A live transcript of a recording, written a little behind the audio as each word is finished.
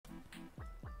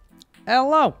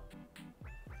Hello.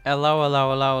 Hello,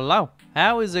 hello, hello, hello.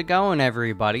 How is it going,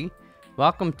 everybody?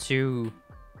 Welcome to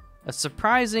a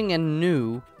surprising and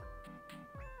new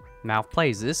MALF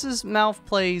Plays. This is MALF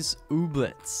Plays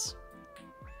Ooblets.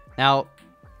 Now,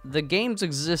 the game's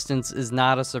existence is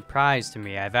not a surprise to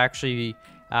me. I've actually,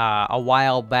 a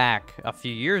while back, a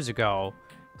few years ago,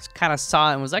 just kind of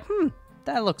saw it and was like,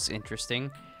 that looks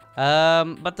interesting.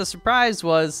 But the surprise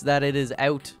was that it is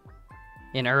out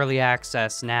in early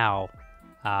access now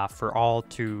for all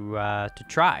to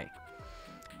try.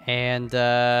 And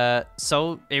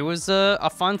so it was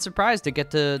a fun surprise to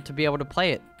get to be able to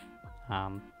play it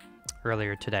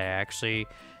earlier today. I actually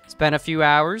spent a few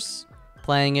hours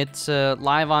playing it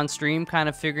live on stream, kind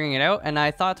of figuring it out, and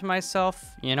I thought to myself,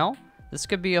 you know, this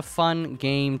could be a fun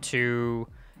game to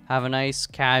have a nice,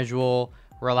 casual,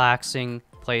 relaxing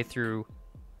playthrough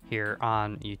here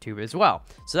on YouTube as well.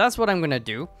 So that's what I'm going to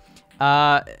do.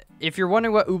 If you're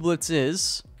wondering what Ooblets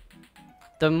is,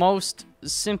 the most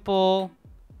simple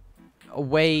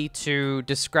way to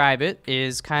describe it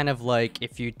is kind of like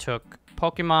if you took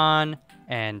Pokemon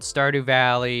and Stardew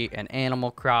Valley and Animal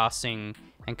Crossing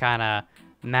and kind of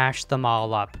mashed them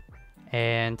all up,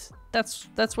 and that's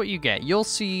what you get. You'll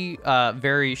see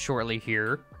very shortly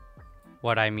here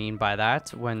what I mean by that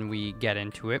when we get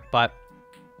into it, but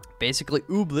basically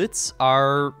Ooblets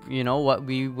are, you know, what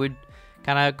we would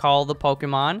kind of call the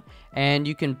Pokemon, and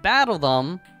you can battle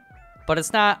them, but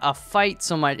it's not a fight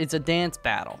so much, it's a dance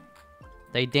battle.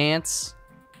 They dance,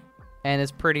 and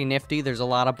it's pretty nifty. There's a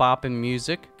lot of bopping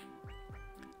music,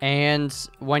 and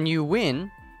when you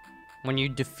win, when you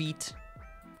defeat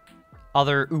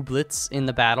other Ooblets in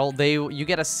the battle, you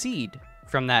get a seed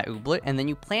from that Ooblet, and then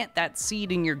you plant that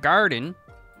seed in your garden,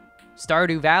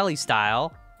 Stardew Valley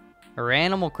style, or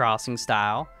Animal Crossing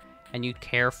style, and you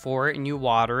care for it and you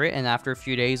water it, and after a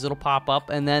few days it'll pop up,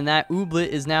 and then that Ooblet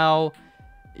is now,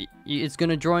 it's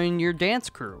gonna join your dance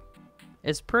crew.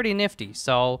 It's pretty nifty.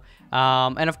 So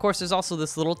and of course there's also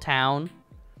this little town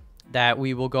that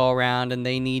we will go around, and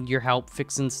they need your help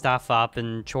fixing stuff up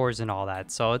and chores and all that.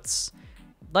 So it's,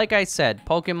 like I said,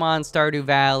 Pokemon, Stardew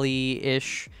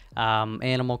Valley-ish,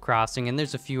 Animal Crossing, and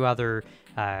there's a few other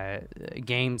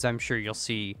games I'm sure you'll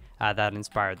see that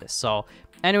inspired this. So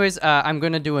anyways, I'm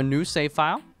going to do a new save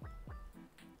file,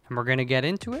 and we're going to get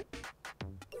into it.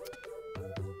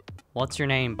 What's your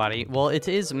name, buddy? Well, it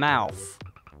is MALF.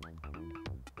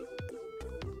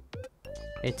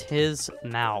 It is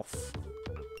MALF.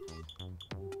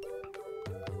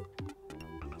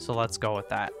 So let's go with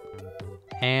that.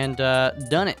 And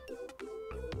done it.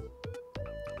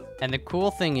 And the cool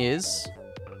thing is,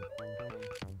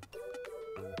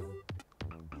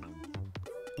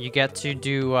 you get to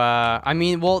do, I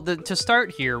mean, well, to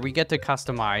start here, we get to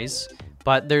customize,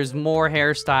 but there's more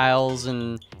hairstyles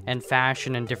and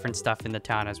fashion and different stuff in the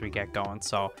town as we get going.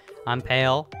 So I'm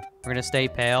pale. We're gonna stay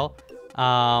pale.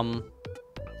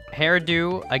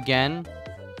 Hairdo, again,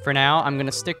 for now, I'm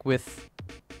gonna stick with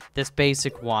this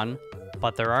basic one,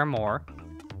 but there are more.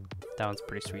 That one's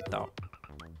pretty sweet, though.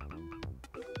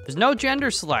 There's no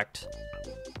gender select,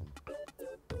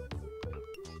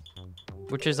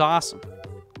 which is awesome.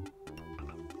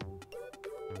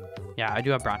 Yeah, I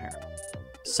do have brown hair.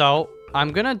 So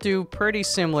I'm gonna do pretty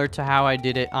similar to how I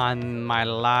did it on my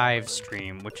live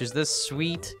stream, which is this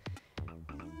sweet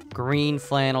green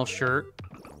flannel shirt.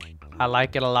 I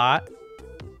like it a lot.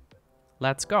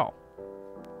 Let's go.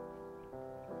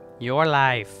 Your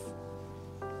life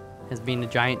has been a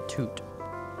giant toot.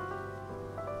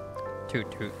 Toot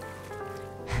toot.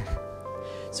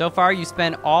 So far, you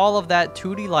spend all of that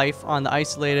tooty life on the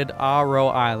isolated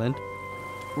Aro Island,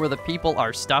 where the people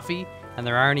are stuffy and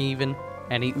there aren't even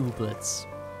any Ooblets.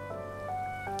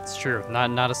 It's true,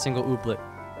 not a single Ooblet.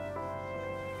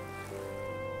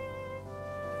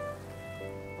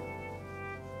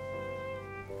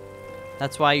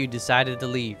 That's why you decided to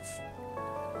leave.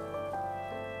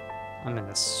 I'm in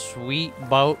a sweet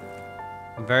boat,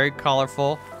 very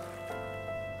colorful.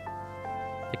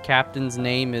 The captain's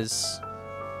name is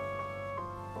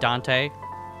Dante.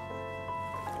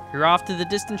 You're off to the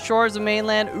distant shores of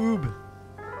mainland Oob.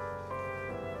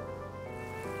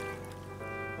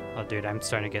 Oh, dude, I'm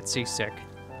starting to get seasick.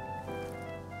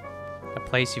 A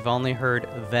place you've only heard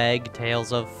vague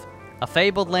tales of. A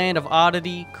fabled land of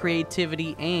oddity,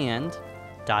 creativity, and ...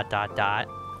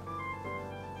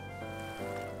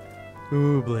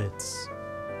 Ooblets.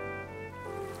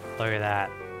 Look at that.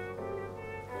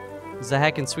 This is a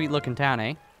heckin' sweet looking town,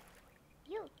 eh?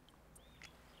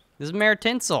 This is Mayor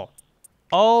Tinsel.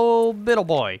 Oh, biddle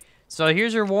boy. So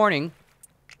here's your warning.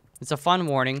 It's a fun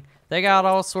warning. They got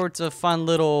all sorts of fun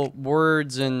little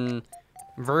words and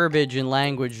verbiage and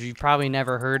language you've probably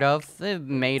never heard of. They've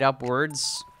made up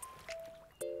words.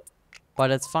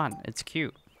 But it's fun. It's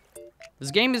cute.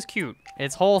 This game is cute.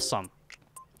 It's wholesome.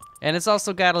 And it's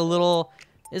also got a little...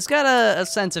 It's got a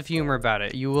sense of humor about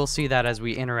it. You will see that as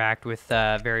we interact with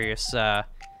various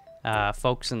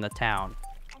folks in the town.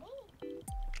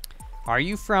 Are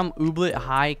you from Ooblet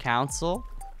High Council?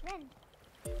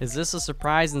 Is this a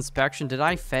surprise inspection? Did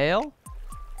I fail?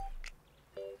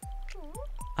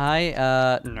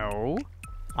 No.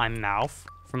 I'm MALF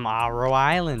from Aro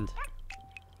Island.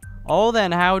 Oh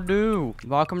then, how do?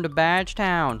 Welcome to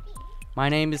Badgetown. My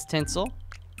name is Tinsel,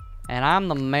 and I'm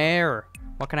the mayor.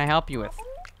 What can I help you with?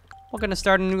 We're gonna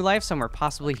start a new life somewhere,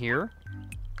 possibly here.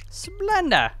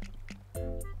 Splenda!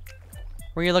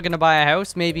 Were you looking to buy a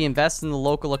house? Maybe invest in the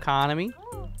local economy?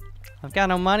 I've got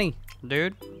no money,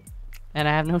 dude. And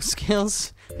I have no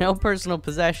skills, no personal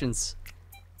possessions.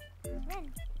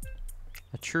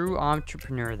 A true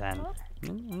entrepreneur, then.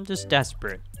 I'm just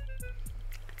desperate.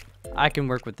 I can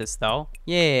work with this, though.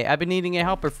 Yeah, I've been needing a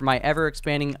helper for my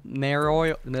ever-expanding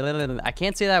mayoral... I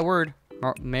can't say that word.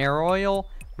 Mayoral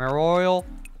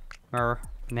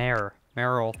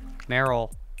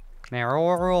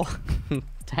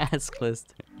task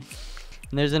list.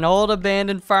 And there's an old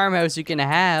abandoned farmhouse you can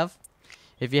have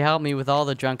if you help me with all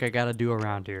the junk I gotta do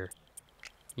around here.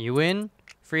 You in?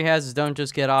 Free houses don't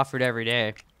just get offered every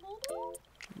day.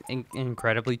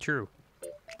 Incredibly true.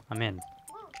 I'm in.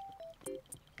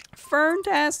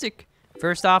 Fantastic.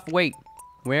 First off, wait.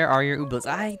 Where are your ooblets?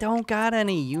 I don't got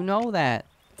any. You know that.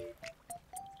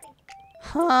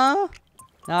 Huh?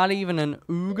 Not even an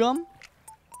oogum?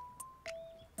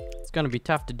 It's gonna be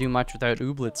tough to do much without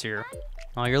ooblets here.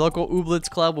 Oh, your local ooblets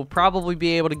club will probably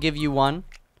be able to give you one.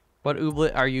 What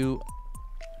ooblet are you...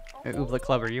 ooblet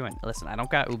club are you in? Listen, I don't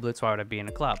got ooblets. Why would I be in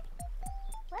a club?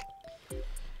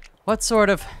 What sort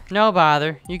of... No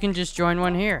bother. You can just join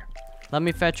one here. Let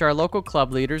me fetch our local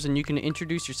club leaders and you can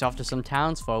introduce yourself to some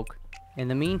townsfolk in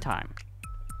the meantime.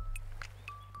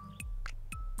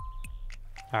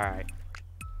 Alright.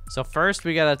 So first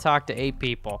we gotta talk to 8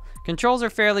 people. Controls are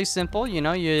fairly simple. You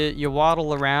know, you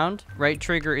waddle around. Right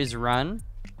trigger is run.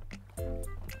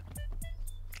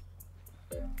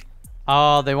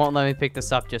 Oh, they won't let me pick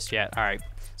this up just yet. Alright.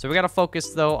 So we gotta focus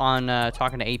though on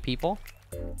talking to 8 people.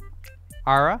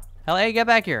 Ara. Hey, get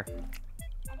back here.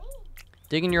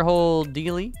 Digging your whole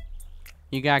dealie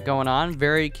you got going on.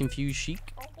 Very confused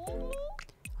chic.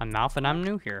 I'm MALF and I'm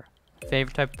new here.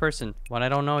 Favorite type of person? One I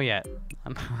don't know yet.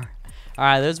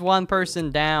 Alright, there's one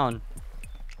person down.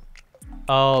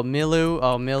 Oh, Milu.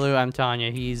 Oh, Milu, I'm telling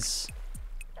you, he's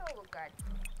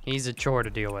a chore to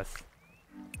deal with.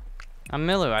 I'm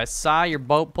Milu. I saw your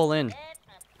boat pull in.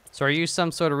 So are you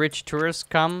some sort of rich tourist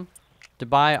come to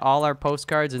buy all our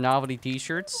postcards and novelty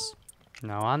t-shirts?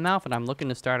 No, I'm MALF and I'm looking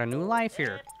to start a new life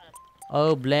here.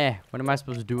 Oh, bleh. What am I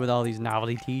supposed to do with all these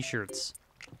novelty t-shirts?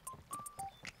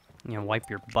 You know, wipe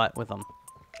your butt with them.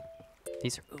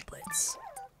 These are ooblets.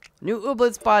 New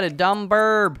ooblet spotted, dumb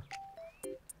burb.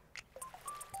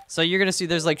 So you're gonna see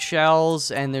there's like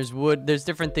shells and there's wood. There's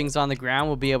different things on the ground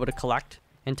we'll be able to collect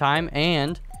in time.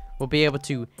 And we'll be able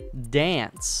to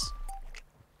dance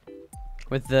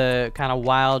with the kind of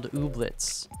wild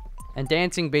ooblets. And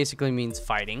dancing basically means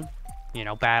fighting. You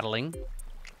know, battling.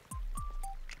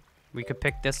 We could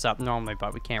pick this up normally,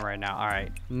 but we can't right now.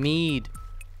 Alright. Mead.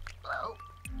 Hello.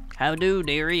 How do,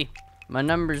 dearie? My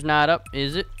number's not up,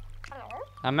 is it?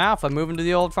 I'm MALF. I'm moving to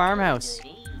the old farmhouse.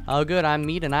 Oh, good. I'm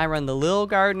Mead, and I run the little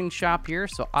gardening shop here,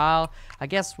 so I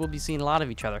guess we'll be seeing a lot of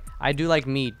each other. I do like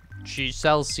Mead. She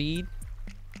sells seed.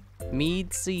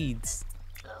 Mead seeds.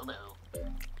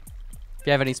 If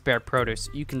you have any spare produce,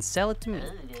 you can sell it to me.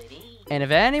 And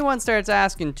if anyone starts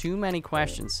asking too many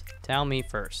questions, tell me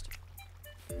first.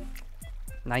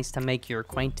 Nice to make your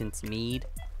acquaintance, Mead.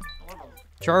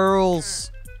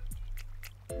 Charles!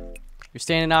 You're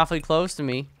standing awfully close to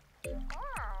me.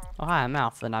 Oh, hi, I'm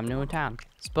MALF, and I'm new in town.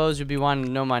 Suppose you'll be wanting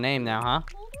to know my name now, huh?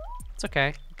 It's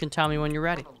okay. You can tell me when you're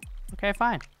ready. Okay,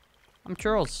 fine. I'm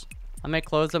Charles. I make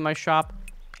clothes at my shop,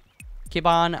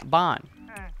 Kibon Bon.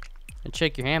 I'd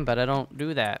shake your hand, but I don't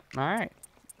do that. Alright.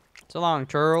 So long,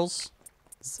 Charles.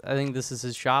 I think this is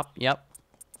his shop. Yep.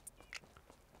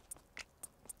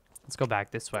 Let's go back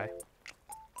this way.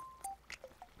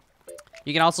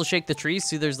 You can also shake the trees.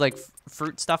 See, there's like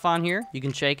fruit stuff on here. You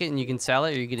can shake it and you can sell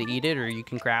it, or you can eat it, or you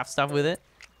can craft stuff with it.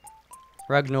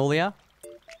 Rugnolia.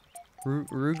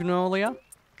 Rugnolia.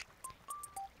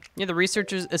 Yeah, the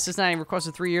researcher's assistant I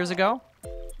requested 3 years ago.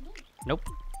 Nope.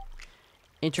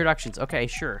 Introductions. Okay,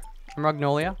 sure. I'm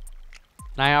Rugnolia.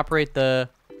 And I operate the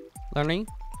Learnery.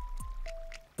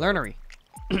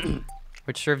 Which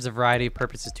which serves a variety of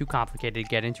purposes too complicated to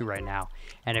get into right now.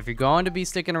 And if you're going to be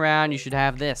sticking around, you should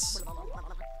have this.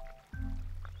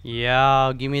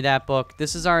 Yo, give me that book.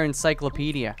 This is our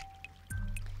encyclopedia.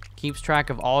 Keeps track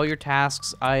of all your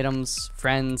tasks, items,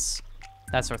 friends,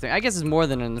 that sort of thing. I guess it's more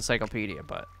than an encyclopedia,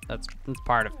 but that's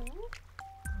part of it.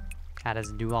 How does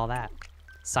it do all that?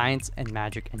 Science and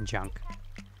magic and junk.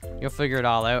 You'll figure it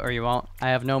all out, or you won't. I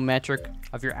have no metric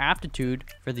of your aptitude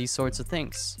for these sorts of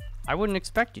things. I wouldn't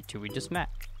expect you to. We just met.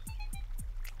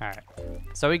 All right.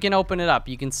 So we can open it up.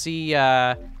 You can see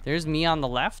there's me on the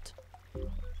left.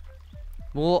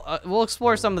 We'll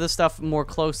explore some of this stuff more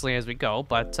closely as we go,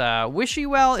 but Wishy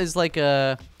Well is like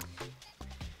a...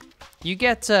 You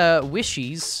get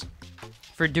wishies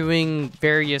for doing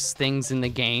various things in the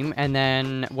game, and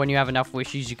then when you have enough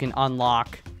wishies, you can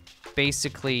unlock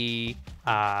basically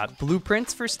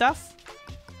blueprints for stuff.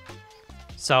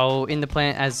 So in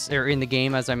the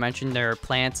game, as I mentioned, there are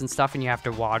plants and stuff, and you have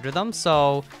to water them.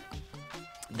 So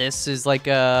this is like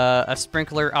a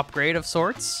sprinkler upgrade of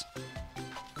sorts.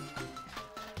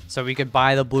 So we could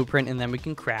buy the blueprint, and then we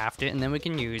can craft it, and then we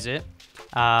can use it.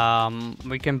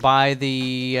 We can buy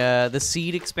the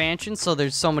seed expansion. So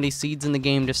there's so many seeds in the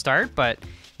game to start, but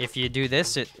if you do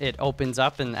this, it opens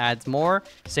up and adds more.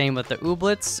 Same with the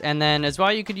ooblets. And then as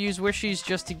well, you could use wishies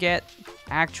just to get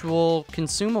actual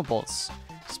consumables.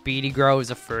 Speedy Grow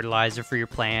is a fertilizer for your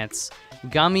plants.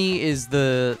 Gummy is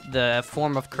the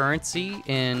form of currency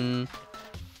in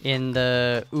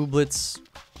the ooblets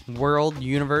world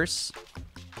universe.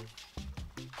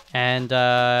 And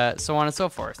so on and so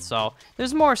forth. So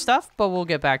there's more stuff, but we'll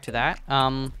get back to that.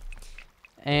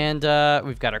 And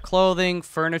we've got our clothing,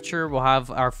 furniture. We'll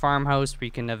have our farmhouse. We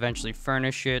can eventually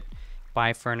furnish it,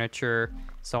 buy furniture,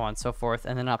 so on and so forth.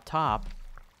 And then up top,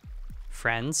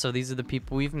 friends. So these are the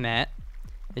people we've met.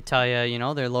 They tell you, you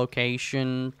know, their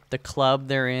location, the club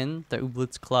they're in, the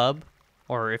Ooblets Club,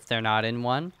 or if they're not in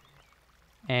one.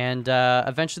 And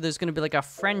eventually there's going to be like a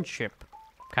friendship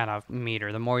kind of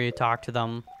meter. The more you talk to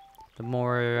them, the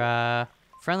more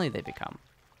friendly they become.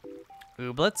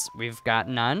 Ooblets, we've got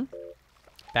none.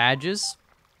 Badges,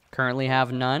 currently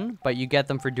have none, but you get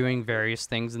them for doing various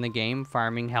things in the game.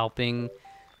 Farming, helping,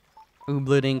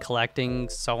 oobleting, collecting,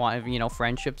 so on, you know,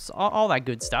 friendships, all that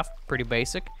good stuff. Pretty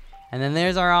basic. And then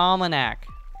there's our almanac.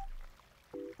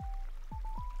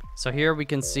 So here we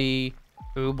can see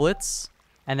ooblets.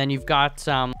 And then you've got,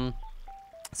 so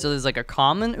there's like a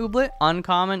common ooblet,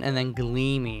 uncommon, and then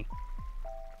gleamy.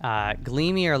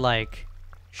 Gleamy are like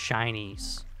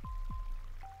shinies.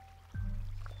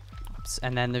 Oops.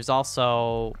 And then there's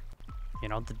also, you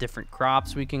know, the different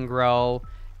crops we can grow,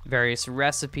 various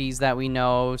recipes that we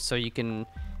know, so you can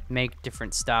make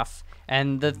different stuff.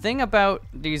 And the thing about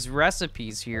these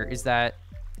recipes here is that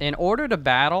in order to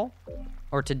battle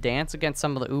or to dance against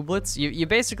some of the ooblets, you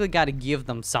basically got to give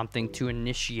them something to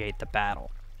initiate the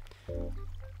battle.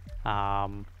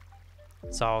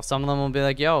 So some of them will be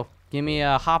like, yo, give me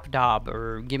a hop dob,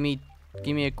 or give me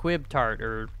a quib tart,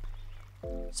 or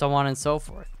so on and so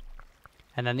forth.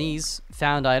 And then these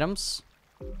found items,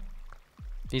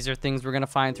 these are things we're gonna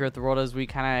find throughout the world as we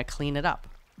kind of clean it up.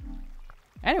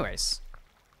 Anyways,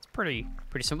 it's pretty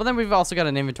simple. Then we've also got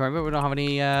an inventory, but we don't have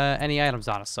any items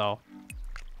on us. So,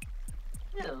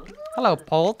 hello,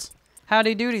 Polt.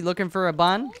 Howdy doody. Looking for a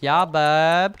bun? Yeah,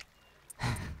 bub.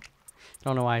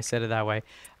 Don't know why I said it that way.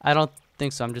 I don't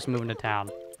think so. I'm just moving to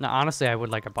town. No, honestly, I would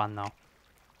like a bun though.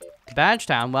 Badge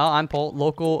Town. Well, I'm Polt,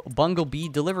 local Bumblebee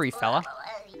delivery fella.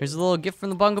 Here's a little gift from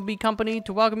the Bumblebee Company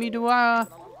to welcome you to our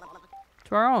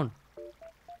own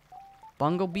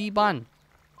Bumblebee bun.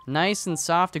 Nice and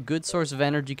soft, a good source of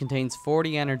energy, contains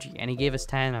 40 energy, and he gave us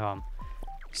 10 of them.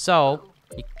 So,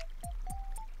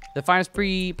 the finest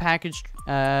pre-packaged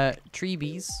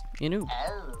treebies in Oob.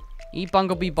 Eat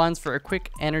Bumblebee buns for a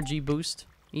quick energy boost.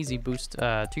 Easy boost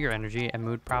to your energy and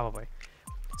mood, probably.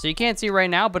 So you can't see right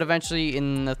now, but eventually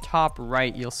in the top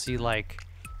right, you'll see like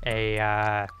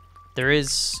a, there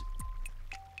is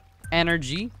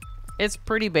energy. It's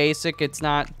pretty basic. It's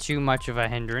not too much of a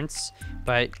hindrance,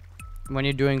 but when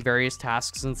you're doing various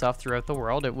tasks and stuff throughout the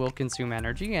world, it will consume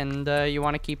energy, and you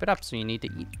want to keep it up, so you need to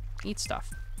eat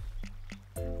stuff.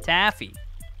 Taffy.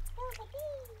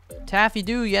 Taffy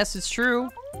do, yes, it's true.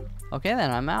 Okay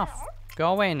then, I'm MALF.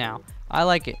 Go away now. I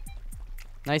like it.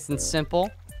 Nice and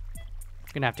simple.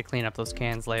 Gonna have to clean up those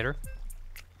cans later.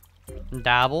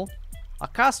 Dabble. A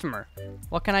customer.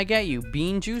 What can I get you?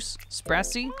 Bean juice?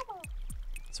 Espresso?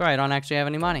 Sorry, I don't actually have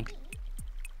any money.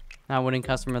 Not winning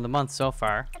customer of the month so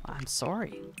far. I'm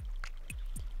sorry.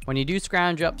 When you do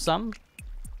scrounge up some,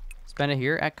 spend it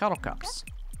here at Cuddle Cups.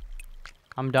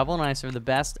 I'm Double and I serve the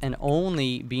best and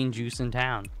only bean juice in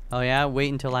town. Oh yeah,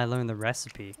 wait until I learn the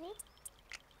recipe.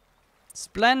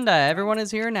 Splenda, everyone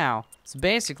is here now. So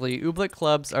basically, Ooblet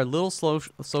clubs are little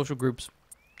social groups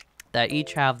that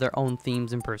each have their own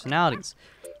themes and personalities.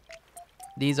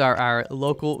 These are our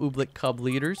local Ooblet club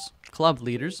leaders.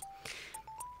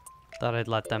 Thought I'd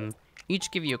let them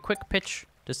each give you a quick pitch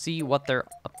to see what they're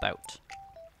about.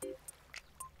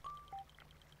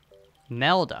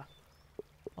 Melda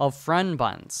of Friend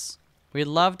Buns. We'd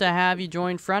love to have you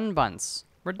join Friend Buns.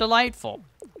 We're delightful.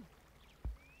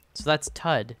 So that's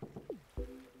Tud.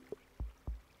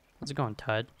 How's it going,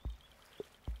 Tud?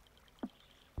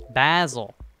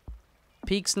 Basil.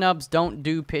 Peak snubs don't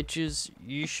do pitches.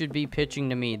 You should be pitching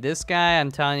to me. This guy,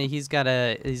 I'm telling you, he's got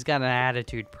an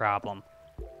attitude problem.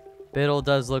 Biddle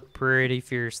does look pretty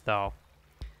fierce though.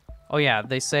 Oh yeah,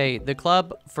 they say the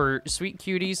club for sweet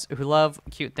cuties who love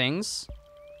cute things.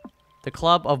 The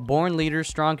club of born leaders,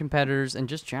 strong competitors, and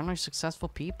just generally successful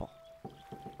people.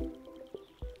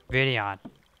 Videon.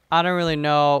 I don't really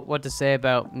know what to say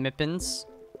about Mippins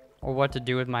or what to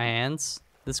do with my hands.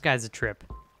 This guy's a trip.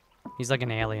 He's like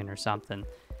an alien or something.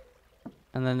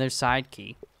 And then there's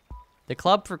Sidekey. The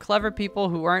club for clever people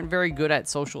who aren't very good at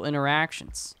social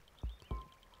interactions.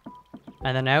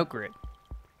 And then Outgrid.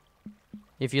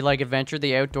 If you like adventure,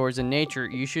 the outdoors, and nature,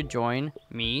 you should join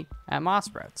me at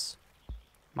Mosssprouts.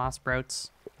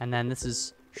 Mosssprouts. And then this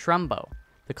is Shrumbo.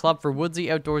 The club for woodsy,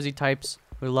 outdoorsy types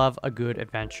who love a good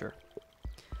adventure.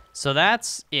 So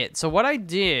that's it. So what I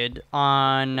did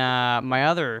on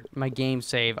my game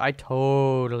save, I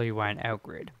totally went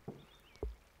Outgrid.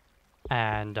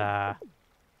 And I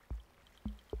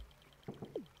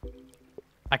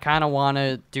kind of want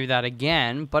to do that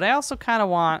again, but I also kind of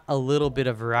want a little bit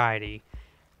of variety.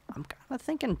 I'm kind of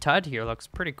thinking Tud here looks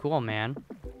pretty cool, man.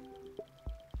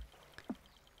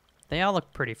 They all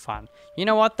look pretty fun. You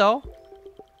know what though?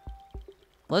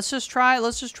 Let's just try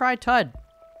Tud.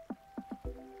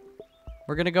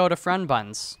 We're gonna go to Friend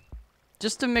Buns.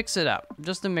 Just to mix it up.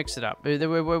 It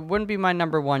wouldn't be my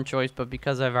 #1 choice, but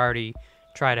because I've already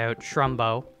tried out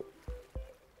Shrumbo,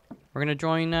 we're gonna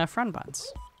join Friend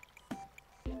Buns.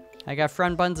 I got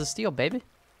Friend Buns of Steel, baby.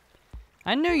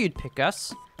 I knew you'd pick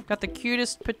us. Got the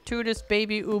cutest, patutest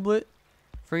baby Ooblet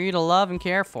for you to love and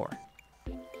care for.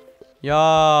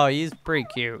 Yo, he's pretty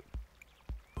cute.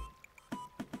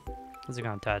 How's it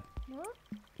going, Tud?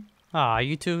 Aw,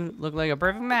 you two look like a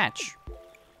perfect match.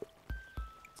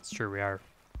 It's true, we are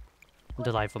a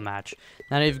delightful match.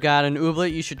 Now that you've got an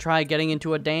Ooblet, you should try getting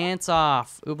into a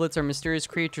dance-off. Ooblets are mysterious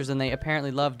creatures, and they apparently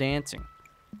love dancing.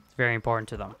 It's very important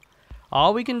to them.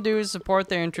 All we can do is support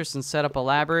their interests and set up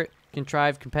elaborate,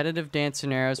 contrived, competitive dance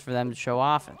scenarios for them to show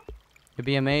off in. You'll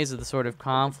be amazed at the sort of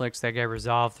conflicts that get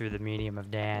resolved through the medium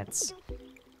of dance.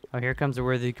 Oh, here comes a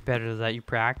worthy competitor that you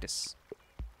practice.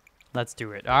 Let's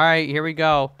do it. All right, here we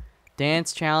go.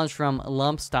 Dance challenge from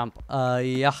Lump Stump.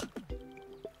 Yeah.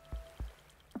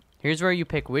 Here's where you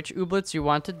pick which Ooblets you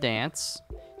want to dance.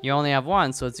 You only have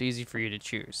one, so it's easy for you to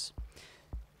choose.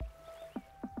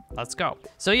 Let's go.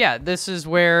 So yeah, this is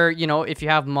where, you know, if you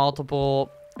have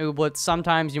multiple Ooblets,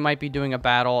 sometimes you might be doing a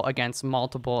battle against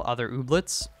multiple other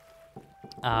Ooblets.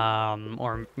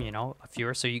 Or, you know, a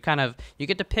fewer. So you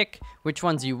get to pick which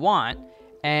ones you want.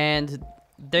 And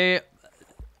they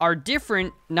are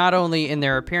different, not only in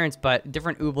their appearance, but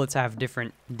different Ooblets have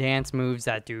different dance moves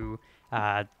that do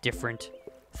different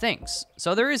things.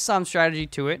 So there is some strategy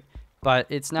to it, but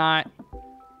it's not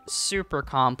super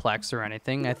complex or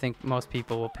anything. I think most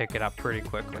people will pick it up pretty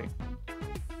quickly.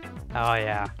 Oh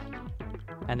yeah.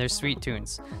 And there's sweet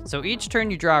tunes. So each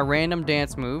turn you draw random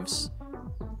dance moves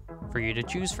for you to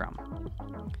choose from.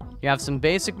 You have some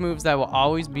basic moves that will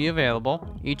always be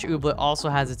available. Each Ooblet also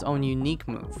has its own unique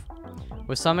move.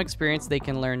 With some experience, they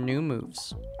can learn new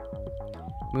moves.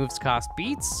 Moves cost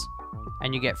beats,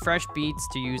 and you get fresh beats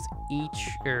to use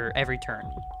every turn.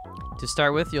 To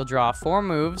start with, you'll draw 4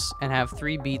 moves and have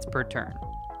 3 beats per turn.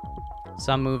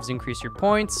 Some moves increase your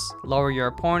points, lower your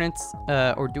opponents,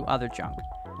 or do other junk.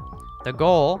 The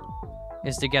goal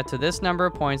is to get to this number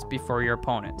of points before your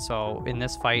opponent. So in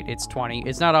this fight, it's 20.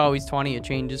 It's not always 20. It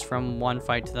changes from one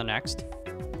fight to the next.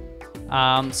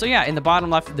 So yeah, in the bottom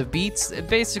left, the beats,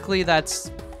 basically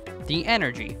that's the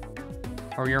energy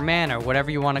or your mana, whatever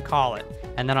you want to call it.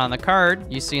 And then on the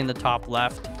card, you see in the top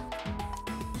left,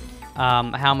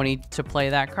 how many to play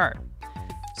that card.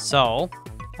 So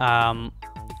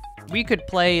we could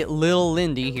play Lil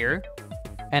Lindy here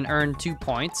and earn 2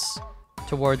 points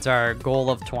towards our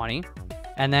goal of 20.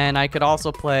 And then I could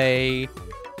also play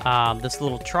this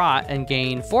little Trot and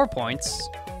gain 4 points.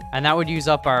 And that would use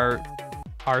up our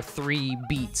 3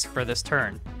 beats for this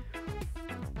turn.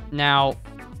 Now,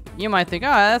 you might think, oh,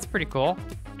 that's pretty cool.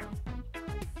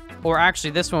 Or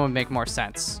actually, this one would make more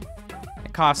sense.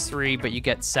 It costs 3, but you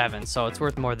get 7, so it's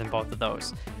worth more than both of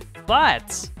those.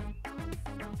 But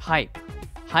hype.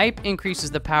 Hype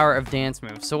increases the power of dance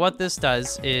moves. So what this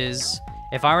does is,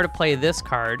 if I were to play this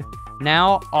card,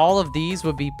 now all of these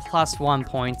would be +1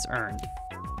 points earned.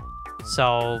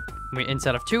 So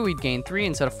instead of 2, we'd gain 3.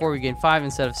 Instead of 4, we'd gain 5.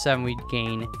 Instead of 7, we'd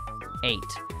gain 8.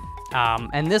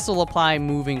 And this will apply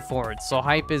moving forward. So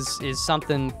hype is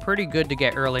something pretty good to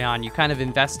get early on. You kind of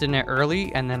invest in it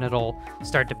early, and then it'll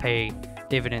start to pay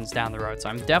dividends down the road. So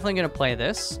I'm definitely going to play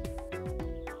this.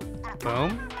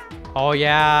 Boom. Oh,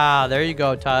 yeah. There you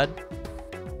go, Todd.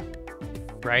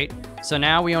 Right? So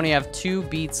now we only have 2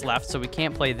 beats left, so we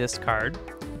can't play this card.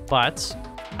 But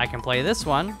I can play this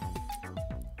one.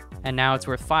 And now it's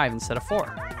worth 5 instead of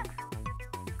 4.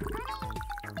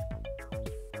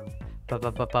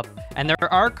 And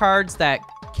there are cards that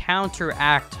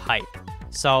counteract hype.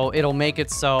 So it'll make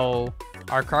it so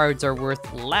our cards are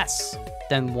worth less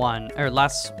than 1, or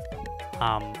less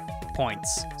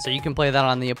points. So you can play that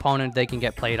on the opponent, they can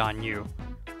get played on you.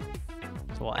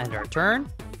 So we'll end our turn.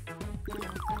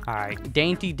 All right,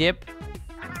 Dainty Dip,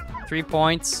 3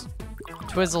 points.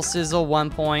 Twizzle Sizzle, 1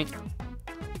 point.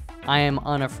 I am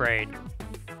unafraid.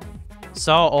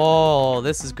 So, oh,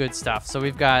 this is good stuff. So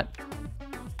we've got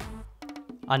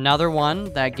another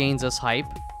one that gains us hype.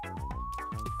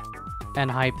 And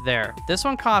hype there. This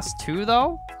one costs 2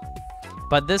 though.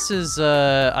 But this is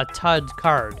a Tud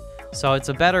card. So it's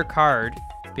a better card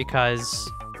because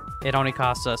it only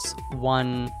costs us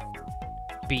 1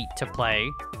 beat to play.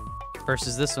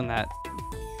 Versus this one that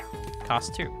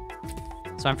costs 2.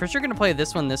 So I'm for sure going to play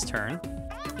this one this turn.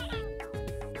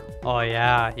 Oh,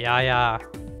 yeah.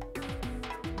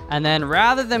 And then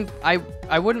rather than... I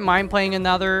wouldn't mind playing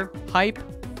another hype.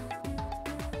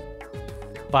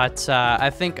 But I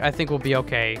think we'll be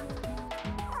okay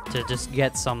to just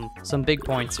get some big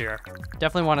points here.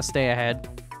 Definitely want to stay ahead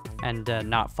and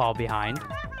not fall behind.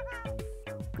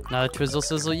 Another Twizzle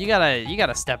Sizzle. You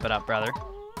gotta step it up, brother.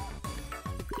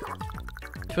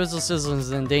 Twizzle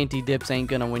Sizzles and Dainty Dips ain't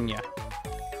gonna win ya.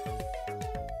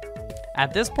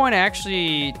 At this point, I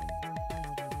actually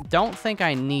don't think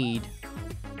I need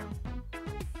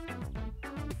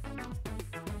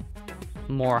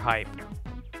more hype.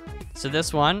 So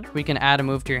this one, we can add a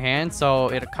move to your hand, so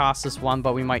it costs us 1,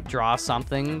 but we might draw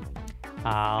something.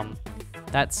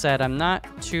 That said, I'm not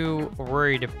too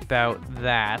worried about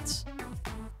that.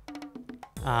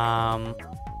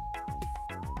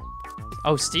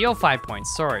 Oh, steal 5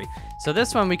 points, sorry. So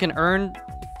this one, we can earn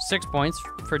 6 points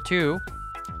for 2.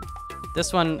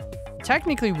 This one,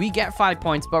 technically we get 5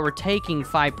 points, but we're taking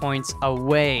 5 points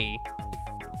away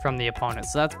from the opponent.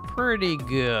 So that's pretty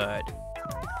good.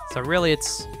 So really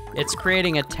it's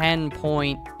creating a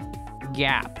 10-point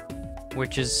gap,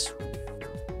 which is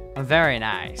very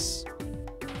nice.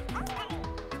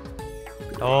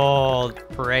 Oh,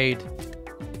 parade.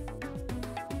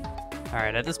 All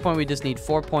right, at this point, we just need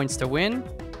 4 points to win.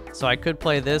 So I could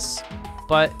play this,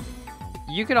 but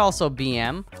you could also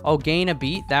BM. Oh, gain a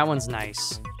beat. That one's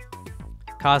nice.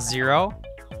 Cost 0.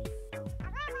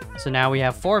 So now we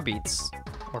have 4 beats,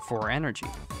 or 4 energy.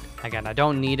 Again, I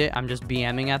don't need it. I'm just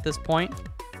BMing at this point.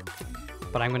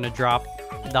 But I'm going to drop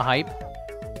the hype.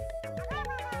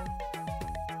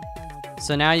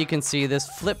 So now you can see this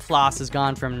Flip Floss has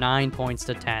gone from 9 points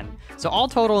to 10. So all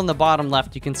total in the bottom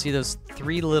left, you can see those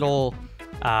 3 little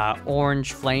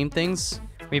orange flame things.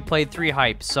 We played 3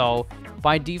 hypes. So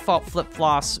by default, Flip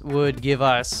Floss would give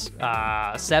us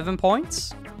 7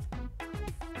 points.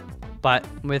 But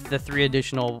with the 3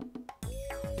 additional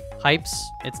hypes,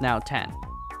 it's now 10.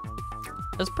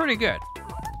 That's pretty good.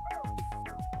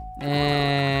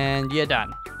 And you're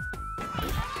done.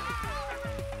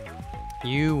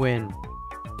 You win.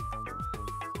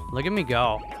 Look at me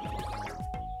go.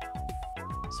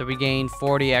 So we gained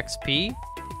 40 XP.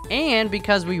 And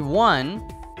because we won,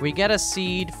 we get a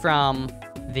seed from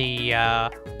the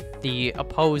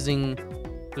opposing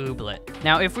ooblet.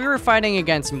 Now, if we were fighting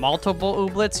against multiple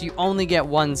ooblets, you only get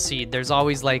 1 seed. There's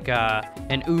always like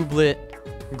an ooblet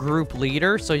group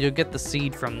leader, so you'll get the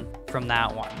seed from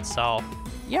that one. So,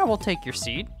 yeah, we'll take your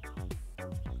seed.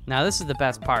 Now, this is the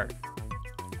best part.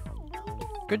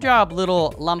 Good job,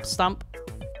 little lump stump.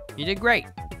 You did great.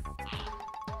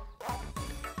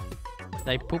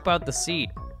 They poop out the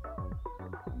seed.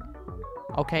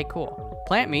 Okay, cool.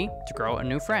 Plant me to grow a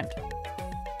new friend.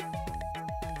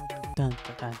 Dun,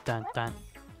 dun, dun, dun, dun.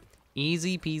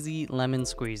 Easy peasy lemon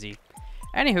squeezy.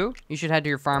 Anywho, you should head to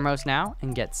your farmhouse now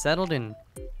and get settled in.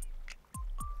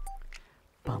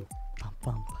 Bump, bump,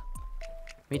 bump.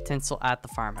 Meet Tinsel at the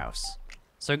farmhouse.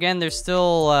 So again, there's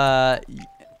still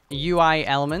UI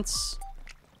elements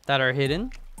that are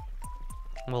hidden.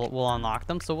 We'll unlock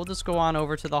them. So we'll just go on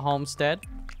over to the homestead.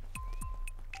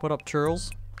 Put up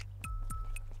churls.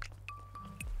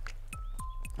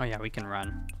 Oh yeah, we can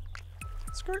run.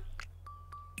 Skirt.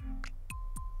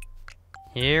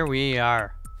 Here we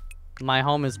are. My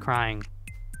home is crying.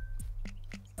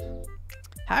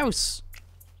 House.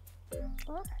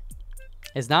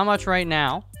 It's not much right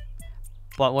now,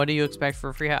 but what do you expect for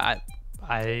a free house?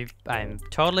 I'm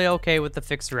totally okay with the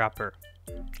fixer-upper.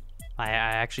 I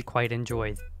actually quite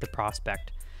enjoy the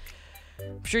prospect.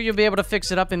 I'm sure you'll be able to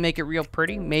fix it up and make it real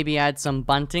pretty. Maybe add some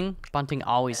bunting. Bunting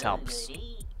always helps.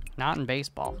 Not in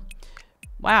baseball.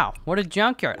 Wow, what a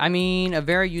junkyard. I mean, a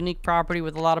very unique property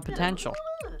with a lot of potential.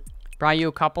 Brought you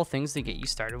a couple things to get you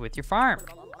started with your farm.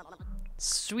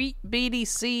 Sweet beety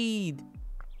seed.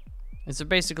 These are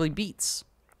basically beets.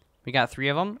 We got 3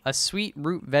 of them. A sweet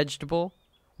root vegetable,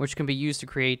 which can be used to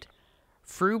create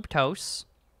fructose.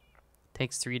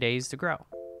 Takes 3 days to grow.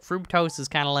 Fructose is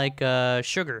kind of like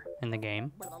sugar in the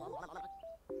game.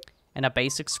 And a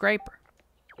basic scraper.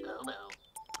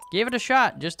 Give it a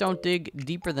shot. Just don't dig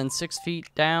deeper than 6 feet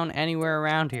down anywhere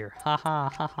around here. Ha ha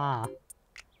ha ha.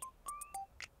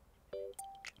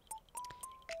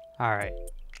 Alright.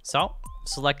 So,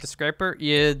 select the scraper.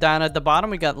 Down at the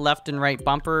bottom, we got left and right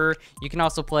bumper. You can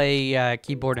also play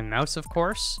keyboard and mouse, of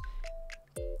course.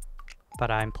 But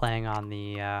I'm playing on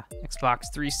the Xbox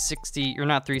 360, or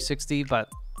not 360, but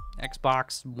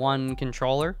Xbox One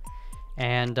controller.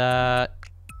 And so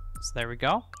there we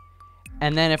go.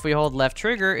 And then if we hold left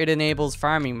trigger, it enables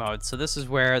farming mode. So this is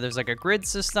where there's like a grid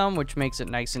system, which makes it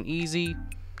nice and easy.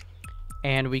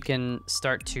 And we can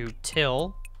start to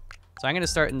till. So I'm gonna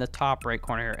start in the top right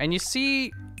corner here. And you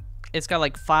see, it's got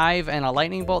like 5 and a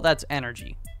lightning bolt, that's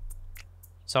energy.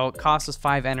 So it costs us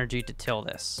 5 energy to till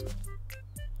this.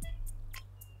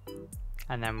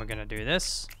 And then we're gonna do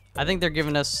this. I think they're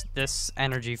giving us this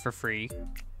energy for free.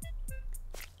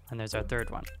 And there's our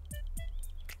 3rd one.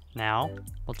 Now,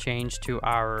 we'll change to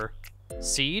our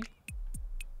seed.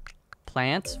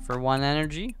 Plant for 1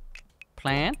 energy.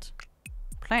 Plant.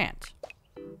 Plant.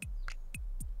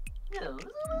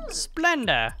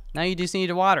 Splenda! Now you just need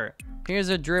to water it. Here's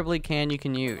a dribbly can you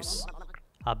can use.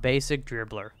 A basic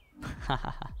dribbler.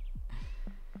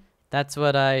 That's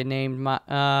what I named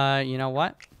my, you know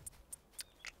what?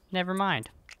 Never mind.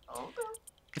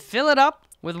 Fill it up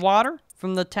with water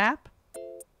from the tap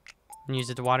and use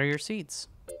it to water your seeds.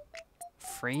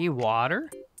 Free water?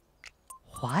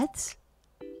 What?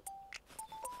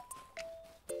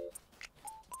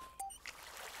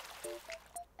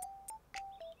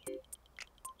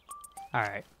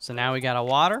 Alright, so now we got a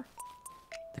water.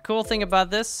 The cool thing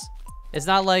about this, it's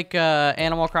not like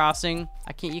Animal Crossing.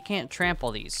 You can't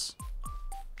trample these.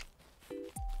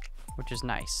 Which is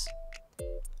nice.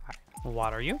 Alright, we'll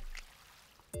water you.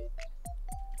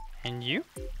 And you.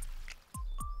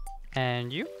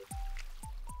 And you.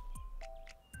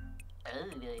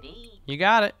 You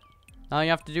got it. All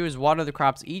you have to do is water the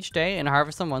crops each day and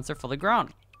harvest them once they're fully grown.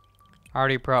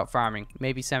 Already pro at farming,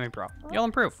 maybe semi-pro. You'll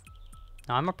improve.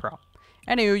 Now I'm a pro.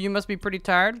 Anywho, you must be pretty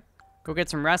tired. Go get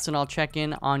some rest and I'll check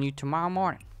in on you tomorrow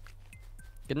morning.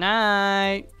 Good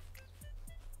night.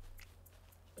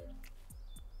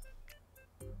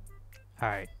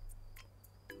 Alright.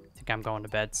 I think I'm going to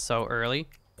bed so early.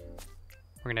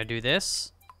 We're gonna do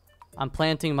this. I'm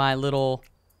planting my little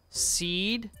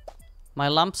seed, my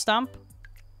lump stump,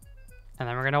 and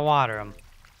then we're gonna water them.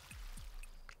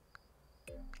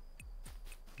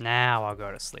 Now I'll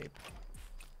go to sleep.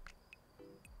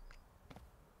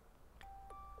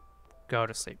 Go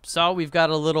to sleep. So we've got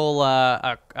a little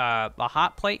a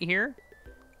hot plate here,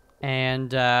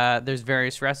 and there's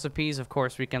various recipes. Of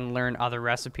course, we can learn other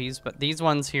recipes, but these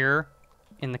ones here,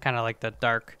 in the kind of like the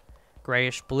dark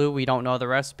grayish blue, we don't know the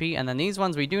recipe, and then these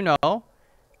ones we do know,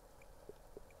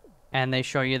 and they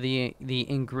show you the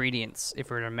ingredients if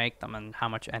we were to make them and how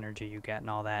much energy you get and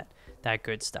all that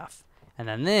good stuff. And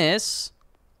then this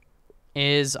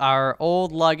is our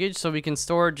old luggage, so we can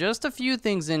store just a few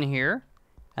things in here.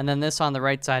 And then this on the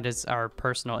right side is our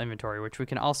personal inventory, which we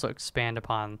can also expand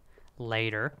upon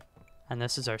later. And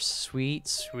this is our sweet,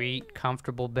 sweet,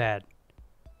 comfortable bed.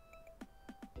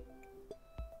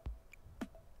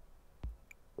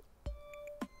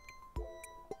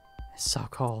 It's so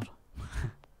cold.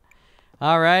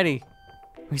 Alrighty.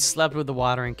 We slept with the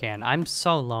watering can. I'm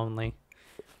so lonely.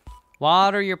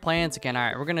 Water your plants again.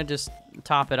 Alright, we're gonna just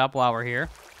top it up while we're here.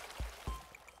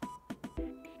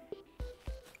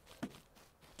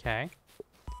 Okay.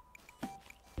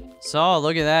 So,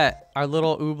 look at that. Our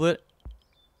little ooblet.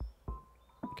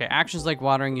 Okay, actions like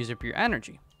watering use up your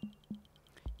energy.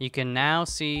 you can now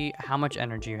see how much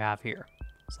energy you have here.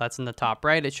 So that's in the top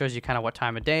right. It shows you kind of what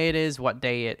time of day it is, what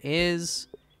day it is.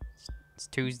 It's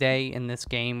Tuesday in this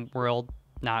game world,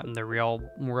 not in the real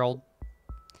world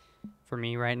for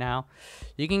me right now.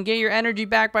 You can get your energy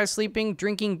back by sleeping,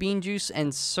 drinking bean juice,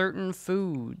 and certain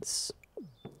foods.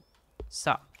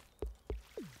 So,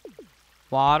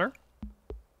 water,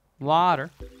 water,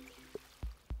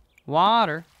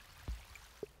 water,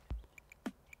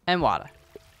 and water.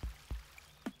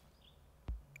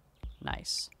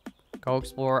 Nice. Go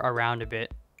explore around a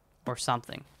bit or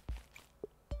something.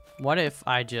 What if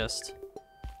I just...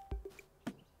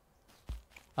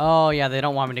 Oh, yeah, they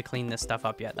don't want me to clean this stuff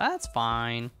up yet. That's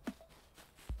fine.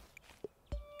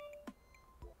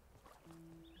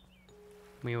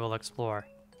 We will explore.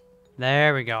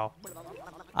 There we go.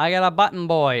 I got a button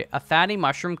boy. A fatty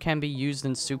mushroom can be used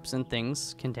in soups and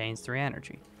things. Contains 3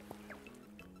 energy.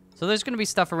 So there's going to be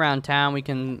stuff around town we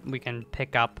can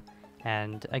pick up.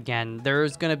 And again,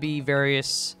 there's going to be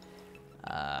various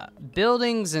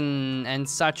buildings and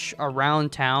such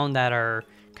around town that are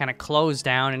kind of closed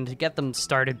down, and to get them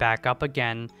started back up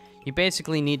again, you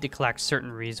basically need to collect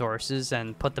certain resources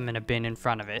and put them in a bin in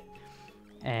front of it.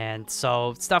 And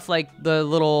so stuff like the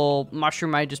little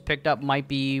mushroom I just picked up might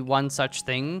be one such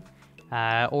thing,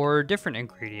 or different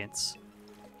ingredients.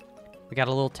 We got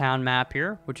a little town map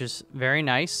here, which is very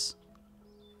nice.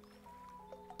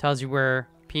 Tells you where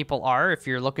people are if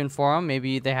you're looking for them.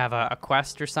 Maybe they have a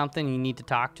quest or something, you need to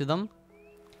talk to them.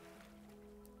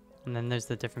 And then there's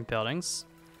the different buildings.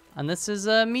 And this is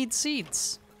meat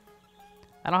seeds.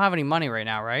 I don't have any money right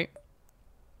now, right?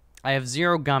 I have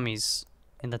 0 gummies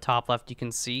in the top left, you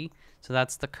can see. So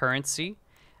that's the currency.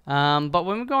 But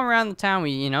when we go around the town,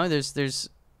 we, you know, there's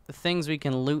things we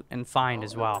can loot and find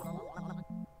as well.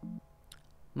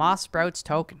 Moss Sprouts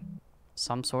token.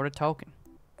 Some sort of token.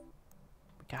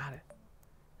 We got it.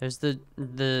 There's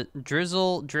the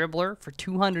Drizzle Dribbler for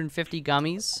 250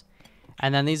 gummies.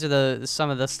 And then these are some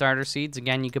of the starter seeds.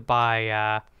 Again, you could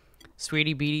buy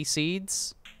Sweetie Beatie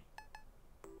seeds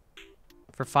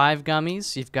for 5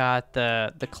 gummies. You've got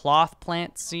the cloth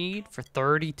plant seed for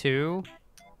 32.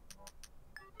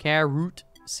 Carrot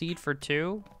seed for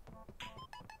 2.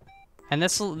 And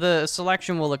the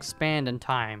selection will expand in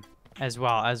time as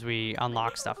well as we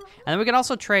unlock stuff. And then we can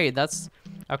also trade. That's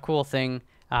a cool thing.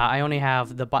 I only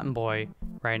have the button boy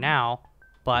right now,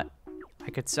 but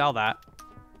I could sell that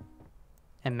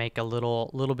and make a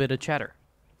little bit of cheddar.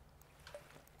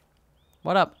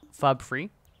 What up, Fub Free?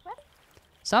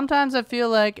 Sometimes I feel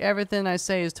like everything I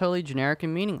say is totally generic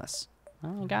and meaningless.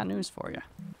 Well, I got news for you.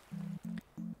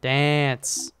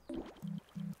 Dance.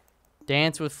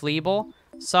 Dance with Fleeble.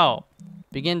 So,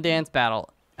 begin dance battle.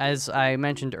 As I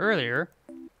mentioned earlier,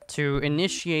 to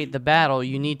initiate the battle,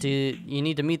 you need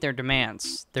to meet their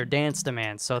demands, their dance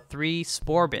demands. So 3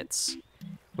 spore bits,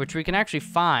 which we can actually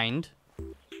find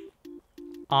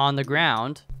on the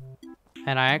ground,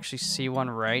 and I actually see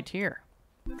one right here.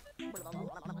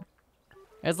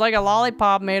 It's like a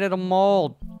lollipop made out of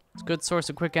mold. It's a good source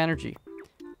of quick energy.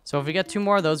 So if we get 2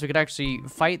 more of those, we could actually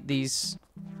fight these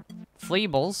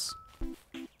Fleebles.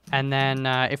 And then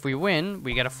if we win,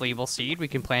 we get a Fleeble seed. We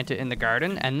can plant it in the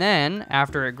garden. And then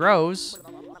after it grows,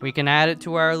 we can add it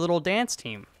to our little dance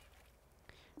team.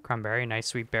 Cranberry, nice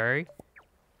sweet berry.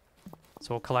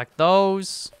 So we'll collect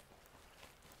those.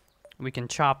 We can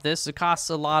chop this. It costs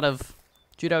a lot of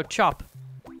judo chop.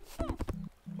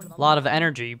 A lot of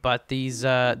energy, but these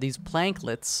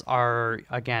planklets are,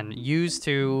 again, used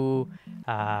to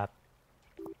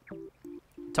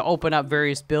open up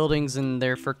various buildings, and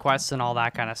they're for quests and all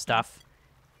that kind of stuff,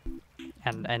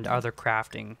 and other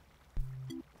crafting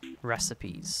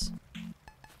recipes.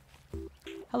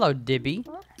 Hello, Dibby.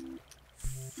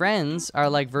 Friends are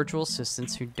like virtual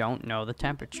assistants who don't know the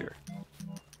temperature.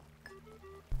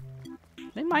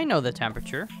 They might know the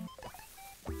temperature.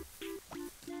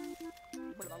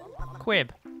 Quib.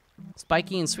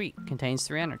 Spiky and sweet. Contains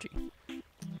 3 energy.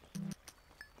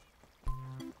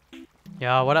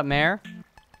 Yo, what up, Mayor?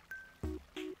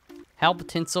 Help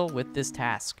Tinsel with this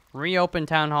task. Reopen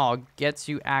Town Hall gets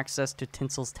you access to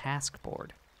Tinsel's task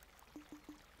board.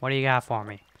 What do you got for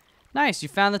me? Nice, you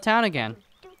found the town again.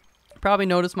 Probably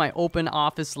noticed my open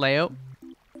office layout,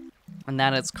 and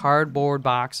that it's cardboard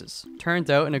boxes.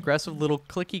 Turns out an aggressive little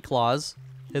clicky claws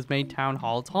has made Town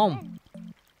Hall its home.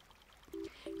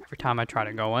 Every time I try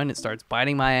to go in, it starts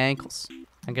biting my ankles.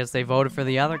 I guess they voted for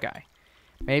the other guy.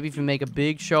 Maybe if you make a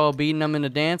big show of beating them in a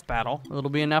dance battle, it'll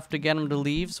be enough to get them to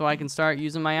leave so I can start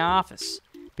using my office.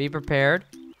 Be prepared.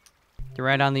 They're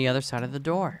right on the other side of the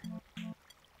door.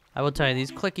 I will tell you,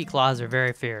 these clicky claws are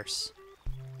very fierce.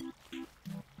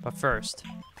 But first,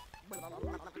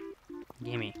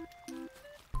 Gimme.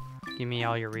 Gimme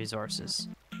all your resources.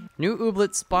 New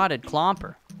ooblet spotted.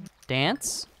 Clomper.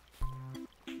 Dance?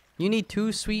 You need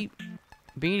 2 sweet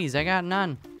beanies. I got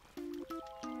none.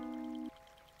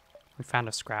 We found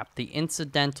a scrap. The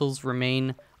incidentals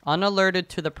remain unalerted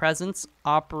to the presence.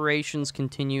 Operations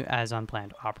continue as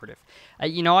unplanned. Operative.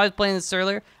 You know, I was playing this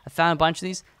earlier. I found a bunch of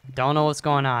these. Don't know what's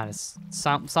going on. It's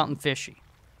something fishy.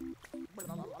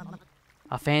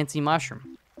 A fancy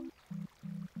mushroom.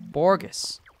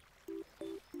 Borgus.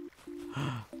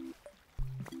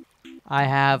 I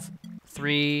have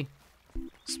 3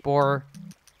 spore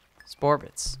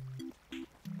bits.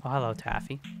 Oh, hello,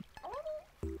 Taffy.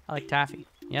 I like Taffy.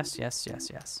 Yes, yes, yes,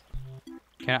 yes.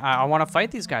 I want to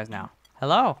fight these guys now.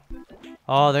 Hello.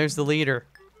 Oh, there's the leader.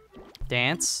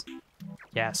 Dance.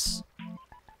 Yes.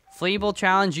 Fleeble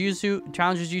challenges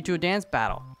you to a dance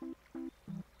battle.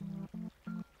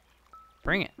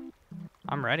 Bring it.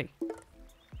 I'm ready.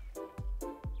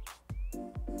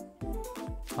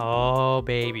 Oh,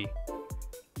 baby.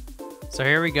 So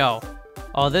here we go.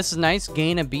 Oh, this is nice.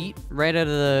 Gain a beat right out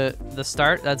of the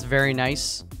start. That's very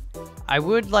nice. I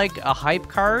would like a hype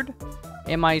card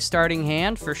in my starting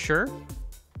hand for sure.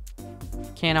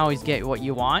 Can't always get what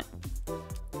you want.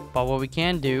 But what we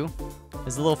can do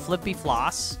is a little flippy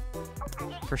floss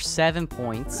for 7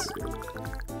 points.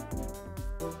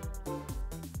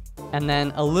 And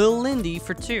then a little Lindy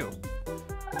for 2.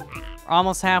 We're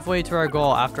almost halfway to our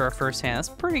goal after our first hand. That's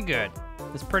pretty good.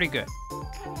 That's pretty good.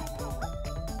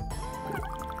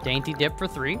 Dainty dip for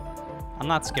 3. I'm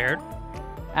not scared.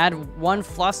 Add 1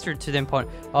 fluster to the opponent.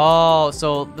 Oh,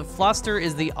 so the fluster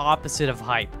is the opposite of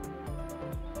hype.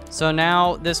 So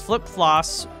now this flip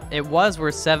floss, it was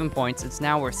worth 7 points. It's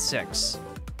now worth 6.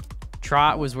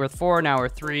 Trot was worth 4, now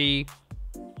worth 3.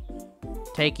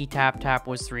 Takey tap tap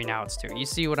was 3, now it's 2. You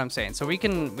see what I'm saying? So we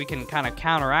can kind of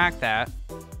counteract that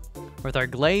with our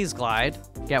glaze glide,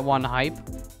 get 1 hype.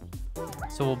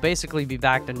 So we'll basically be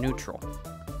back to neutral.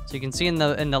 So you can see in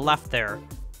the left there,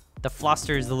 the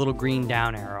fluster is the little green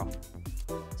down arrow.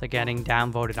 It's like getting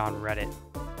downvoted on Reddit.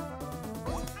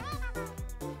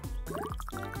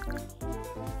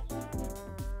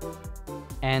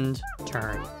 End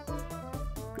turn.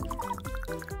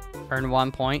 Earn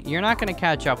 1 point. You're not going to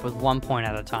catch up with 1 point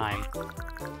at a time.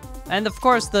 And of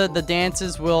course, the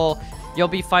dances you'll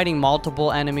be fighting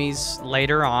multiple enemies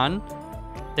later on.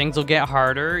 Things will get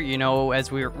harder, you know,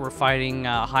 as we're fighting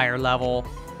higher level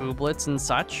ooblets and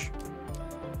such.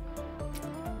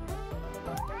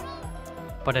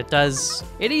 But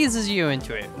it eases you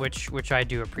into it, which I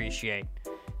do appreciate.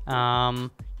 You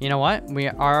know what? We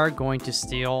are going to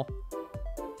steal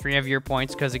 3 of your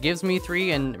points because it gives me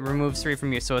 3 and removes 3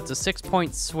 from you. So it's a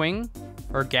 6-point swing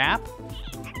or gap,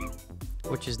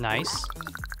 which is nice.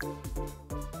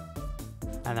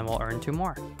 And then we'll earn 2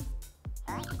 more.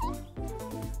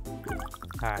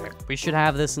 Alright, we should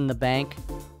have this in the bank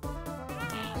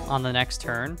on the next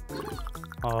turn.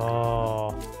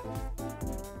 Oh.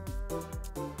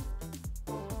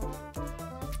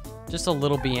 Just a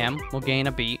little BM. We'll gain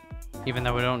a beat, even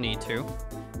though we don't need to.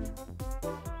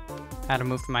 Had to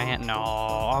move to my hand.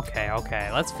 No, okay.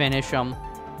 Let's finish them.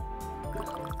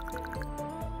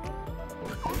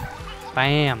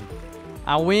 Bam.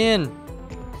 I win.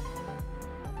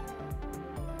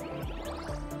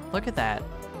 Look at that.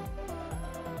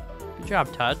 Good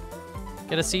job, Tud.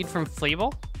 Get a seed from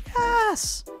Fleeble?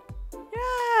 Yes!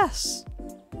 Yes!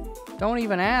 Don't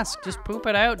even ask. Just poop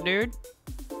it out, dude.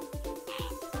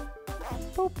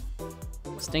 Boop.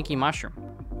 Stinky mushroom.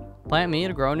 Plant me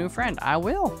to grow a new friend. I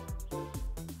will.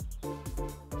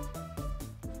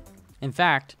 In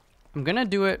fact, I'm gonna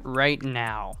do it right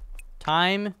now.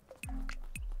 Time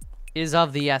is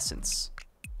of the essence.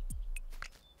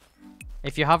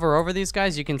 If you hover over these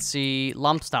guys, you can see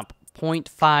lump stump,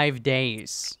 0.5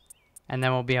 days. And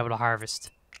then we'll be able to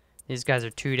harvest. These guys are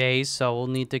 2 days, so we'll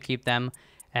need to keep them.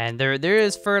 And there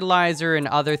is fertilizer and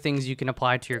other things you can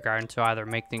apply to your garden to either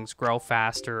make things grow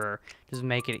faster or just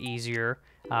make it easier.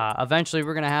 Eventually,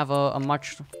 we're gonna have a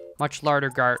much larger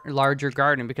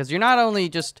garden because you're not only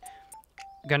just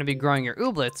gonna be growing your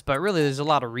ooblets, but really there's a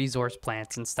lot of resource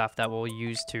plants and stuff that we'll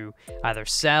use to either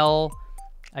sell,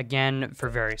 again, for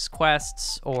various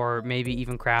quests, or maybe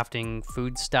even crafting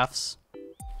foodstuffs.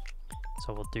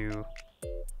 So we'll do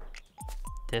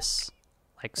this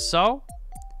like so.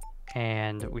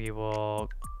 And we will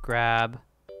grab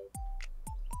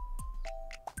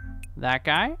that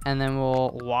guy, and then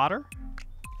we'll water.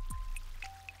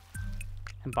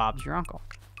 And Bob's your uncle.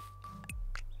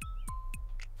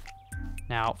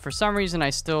 Now, for some reason, I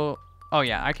still... Oh,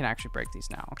 yeah, I can actually break these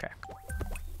now. Okay.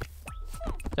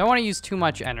 Don't want to use too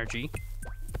much energy.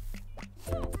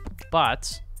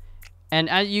 But, and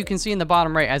as you can see in the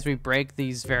bottom right, as we break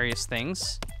these various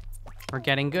things, we're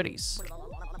getting goodies.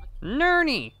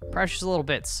 Nerny! Precious little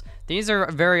bits. These are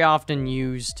very often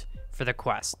used for the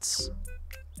quests.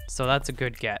 So that's a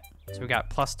good get. So we got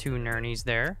 +2 nernies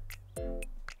there. I'm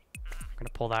gonna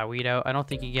pull that weed out. I don't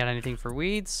think you get anything for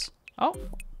weeds. Oh,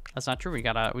 that's not true. We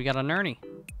got a nerny.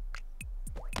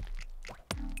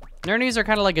 Nernies are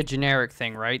kind of like a generic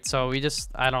thing, right? So we just,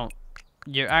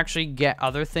 you actually get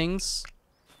other things.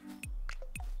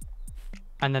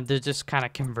 And then they're just kind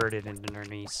of converted into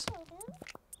nernies.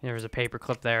 There's a paper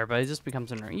clip there, but it just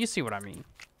becomes a nerny. You see what I mean.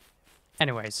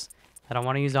 Anyways, I don't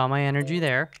want to use all my energy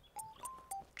there.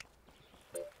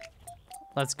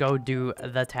 Let's go do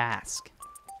the task.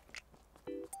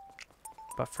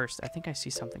 But first, I think I see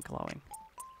something glowing.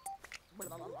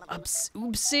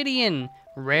 Obsidian!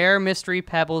 Rare mystery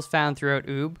pebbles found throughout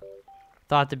Oob.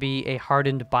 Thought to be a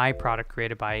hardened byproduct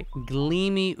created by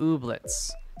gleamy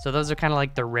ooblets. So those are kind of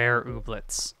like the rare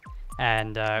ooblets.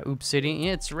 And obsidian,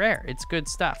 yeah, it's rare. It's good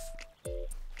stuff.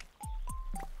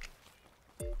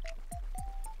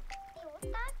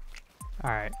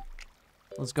 Alright.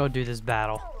 Let's go do this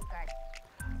battle.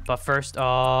 But first,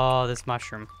 oh, this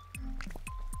mushroom.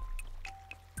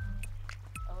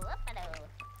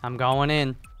 I'm going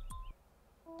in.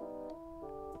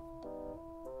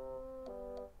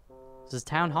 This is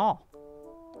Town Hall.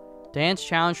 Dance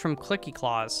challenge from Clicky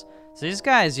Claws. So these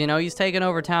guys, you know, he's taking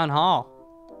over Town Hall.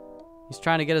 He's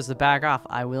trying to get us to back off.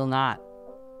 I will not.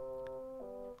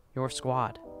 Your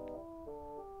squad.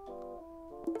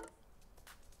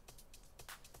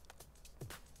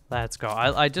 Let's go.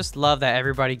 I just love that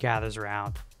everybody gathers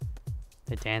around.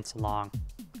 They dance along.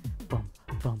 Bum,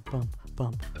 bum, bum,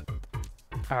 bum.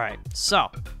 Alright, so.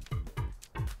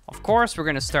 Of course, we're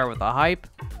going to start with a hype.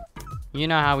 You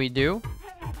know how we do.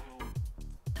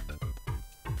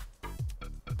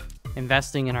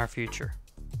 Investing in our future.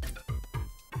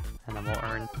 And then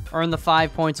we'll earn the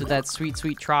 5 points with that sweet,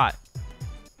 sweet trot.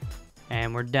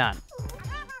 And we're done.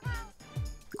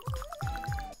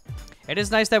 It is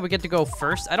nice that we get to go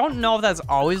first. I don't know if that's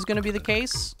always going to be the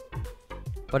case.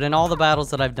 But in all the battles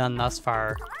that I've done thus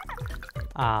far,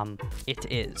 it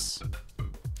is.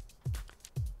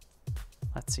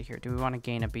 Let's see here. Do we want to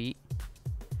gain a beat?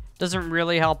 Doesn't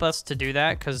really help us to do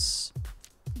that, because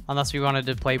unless we wanted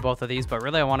to play both of these, but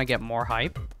really I want to get more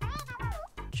hype.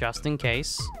 Just in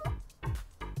case.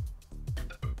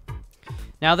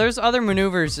 Now, there's other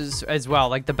maneuvers as well.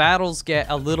 Like, the battles get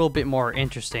a little bit more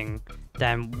interesting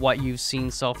than what you've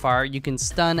seen so far. You can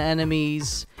stun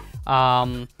enemies.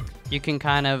 You can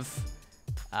kind of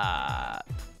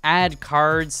add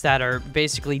cards that are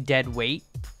basically dead weight.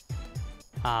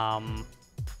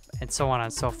 And so on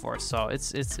and so forth. So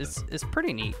it's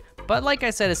pretty neat. But like I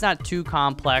said, it's not too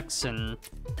complex and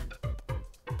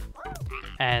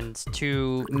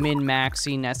too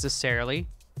min-maxy necessarily.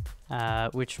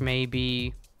 Which may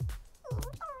be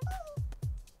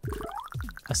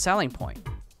a selling point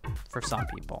for some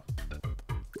people.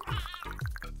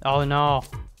 Oh no.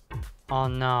 Oh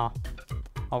no.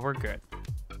 Oh, we're good.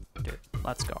 Dude,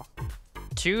 let's go.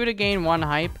 2 to gain 1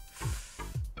 hype.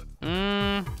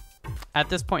 At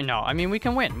this point, no. I mean, we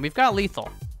can win. We've got lethal.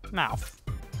 MALF.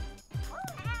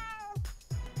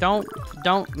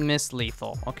 Don't miss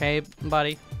lethal, okay,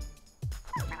 buddy?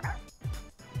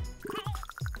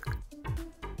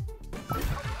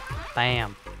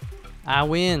 Bam. I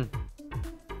win.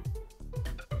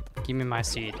 Give me my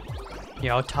seed.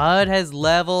 Yo, Todd has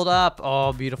leveled up.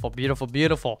 Oh, beautiful, beautiful,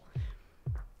 beautiful.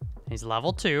 He's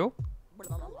level 2.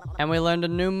 And we learned a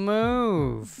new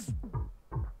move.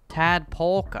 Tad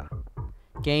Polka.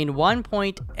 Gain 1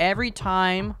 point every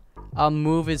time a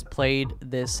move is played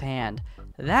this hand.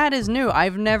 That is new.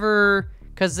 I've never...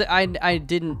 Because I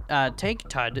didn't take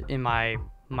Tud in my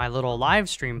little live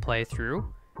stream playthrough.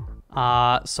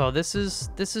 So this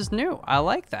is new. I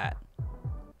like that.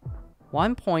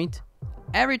 1 point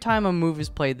every time a move is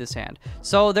played this hand.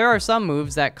 So there are some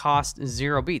moves that cost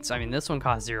 0 beats. I mean, this one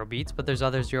costs 0 beats, but there's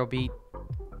other 0 beat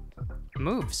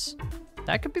moves.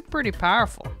 That could be pretty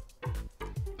powerful.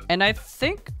 And I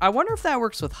wonder if that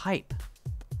works with hype.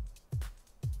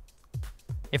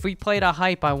 If we played a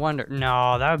hype, I wonder.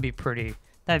 No, that'd be pretty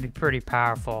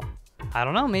powerful. I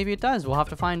don't know, maybe it does. We'll have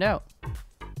to find out.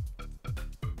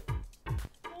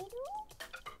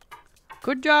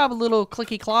 Good job, little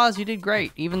Clicky Claws. You did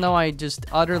great, even though I just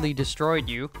utterly destroyed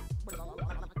you.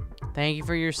 Thank you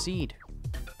for your seed.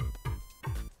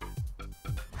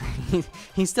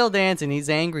 He's still dancing. He's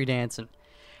angry dancing.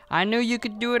 I knew you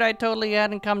could do it. I totally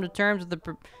hadn't come to terms with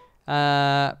the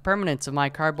permanence of my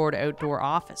cardboard outdoor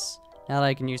office. Now that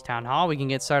I can use Town Hall, we can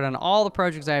get started on all the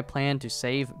projects I have planned to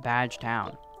save Badge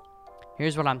Town.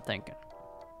 Here's what I'm thinking.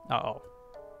 Uh-oh.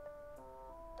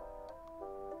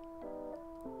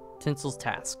 Tinsel's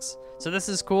tasks. So this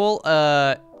is cool.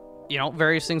 You know,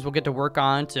 various things we'll get to work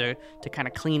on to kind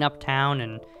of clean up town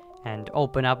and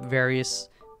open up various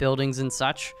buildings and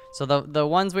such. So the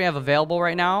ones we have available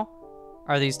right now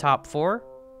are these top 4.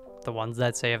 The ones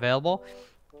that say available.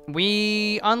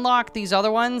 We unlock these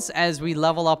other ones as we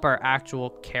level up our actual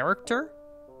character.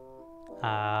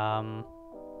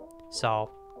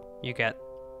 So you get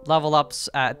level ups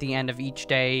at the end of each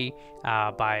day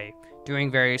by doing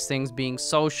various things, being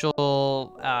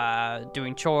social,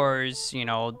 doing chores, you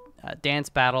know, dance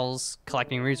battles,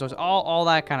 collecting resources, all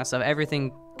that kind of stuff.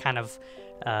 Everything kind of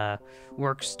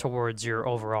works towards your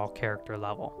overall character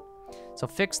level. So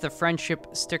fix the friendship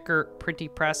sticker printing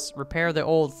press, repair the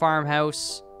old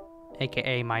farmhouse,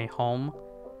 aka my home,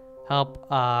 help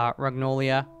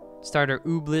Ragnolia, start her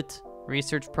Ooblet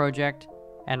research project,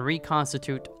 and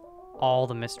reconstitute all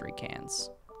the mystery cans.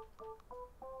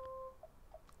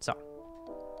 So,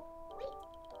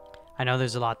 I know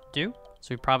there's a lot to do, so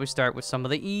we probably start with some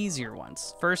of the easier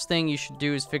ones. First thing you should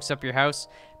do is fix up your house.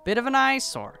 Bit of an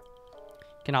eyesore.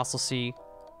 You can also see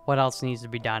what else needs to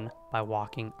be done by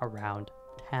walking around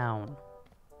town.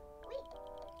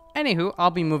 Anywho,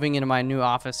 I'll be moving into my new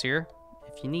office here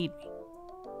if you need me.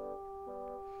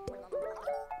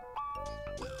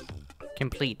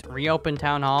 Complete. Reopen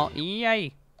Town Hall.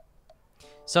 Yay!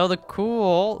 So the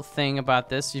cool thing about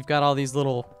this, you've got all these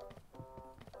little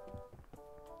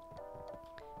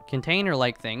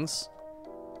container-like things.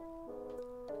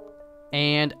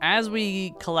 And as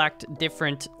we collect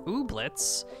different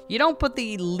ooblets, you don't put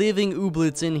the living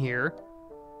ooblets in here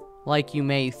like you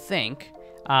may think.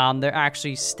 They're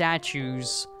actually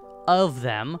statues of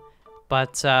them.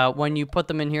 But when you put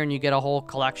them in here and you get a whole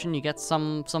collection, you get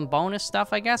some bonus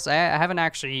stuff, I guess. I haven't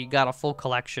actually got a full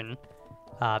collection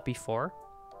before.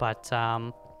 But,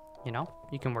 you know,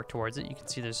 you can work towards it. You can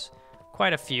see there's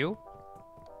quite a few.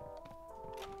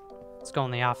 Let's go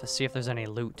in the office, see if there's any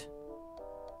loot.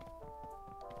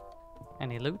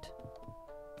 Any loot?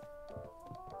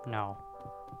 No.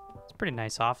 It's a pretty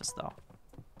nice office, though.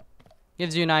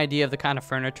 Gives you an idea of the kind of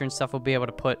furniture and stuff we'll be able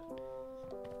to put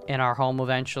in our home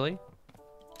eventually.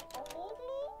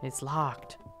 It's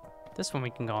locked. This one we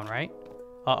can go in, right?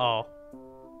 Uh-oh.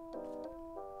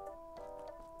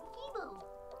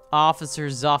 Officer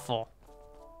Zuffle.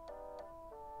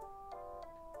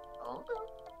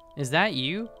 Is that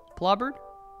you, Blubbered?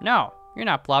 No, you're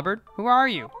not Blubbered. Who are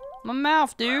you? I'm a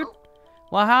MALF, dude.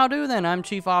 Well, how do then? I'm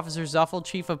Chief Officer Zuffle,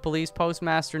 Chief of Police,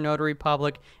 Postmaster, Notary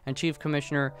Public, and Chief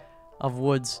Commissioner of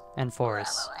Woods and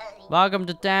Forests. Welcome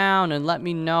to town, and let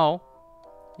me know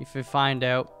if you find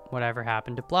out whatever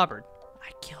happened to Blubbered.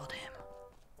 I killed him.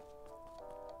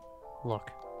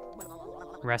 Look.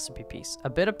 Recipe piece. A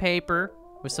bit of paper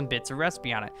with some bits of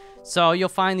recipe on it. So you'll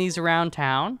find these around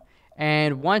town,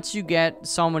 and once you get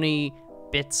so many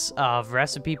bits of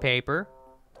recipe paper,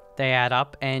 they add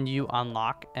up and you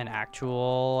unlock an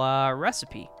actual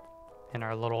recipe in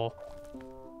our little,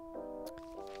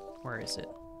 where is it?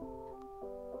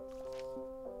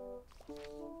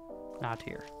 Not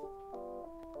here.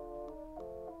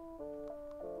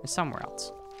 It's somewhere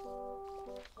else.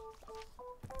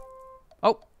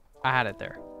 Oh, I had it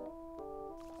there.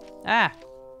 Ah,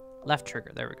 left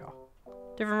trigger, there we go.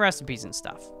 Different recipes and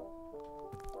stuff.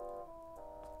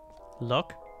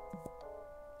 Look,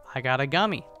 I got a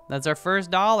gummy. That's our first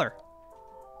 $1.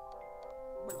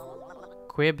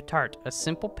 Quib tart, a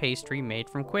simple pastry made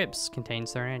from quibs,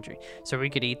 contains their energy. So we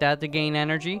could eat that to gain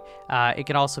energy. It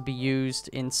could also be used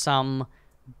in some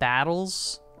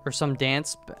battles or some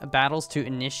dance battles to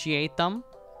initiate them,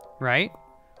 right?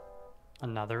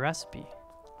 Another recipe.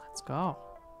 Let's go.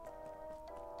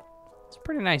 It's a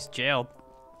pretty nice jail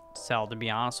cell, to be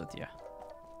honest with you.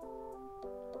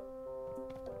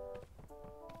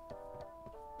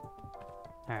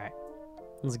 All right,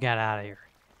 let's get out of here.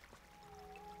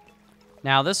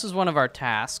 Now, this is one of our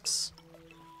tasks,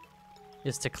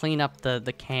 is to clean up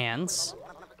the cans.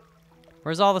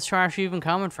 Where's all this trash even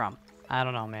coming from? I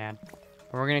don't know, man.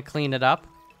 We're gonna clean it up,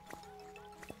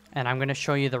 and I'm gonna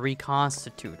show you the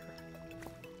reconstitutor.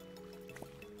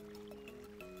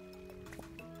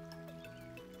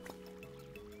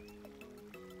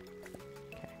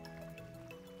 Okay.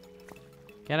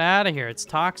 Get out of here, it's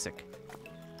toxic.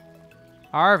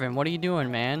 Arvin, what are you doing,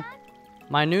 man?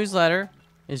 My newsletter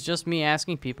is just me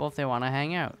asking people if they want to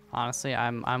hang out. Honestly,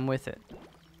 I'm with it.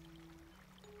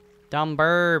 Dumb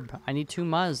burb. I need 2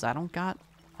 muzz. I don't got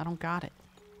it.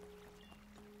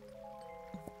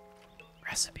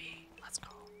 Recipe. Let's go.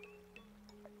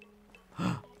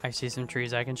 I see some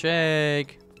trees I can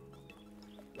shake.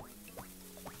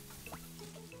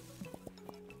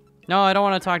 No, I don't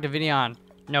want to talk to Vidion.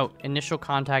 Note, initial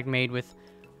contact made with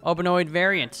Obonoid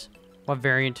variant. What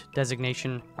variant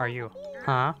designation are you?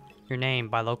 Huh? Your name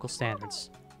by local standards.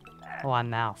 Oh, I'm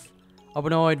MALF.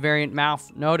 Obonoid variant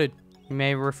MALF. Noted. You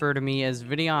may refer to me as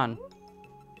Vidion.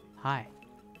 Hi.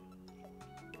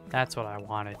 That's what I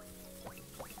wanted.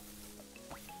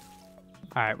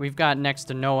 Alright, we've got next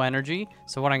to no energy.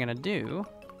 So what I'm going to do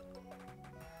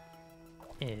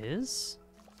is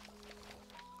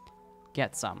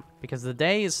get some. Because the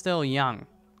day is still young.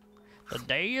 The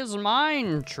day is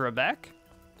mine, Trebek.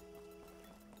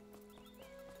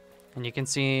 And you can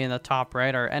see in the top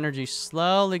right, our energy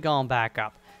slowly going back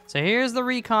up. So here's the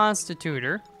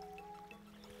reconstitutor.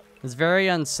 It's very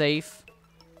unsafe.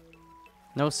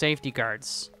 No safety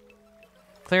guards.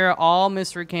 Clear all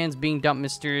mystery cans being dumped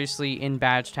mysteriously in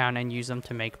Badgetown and use them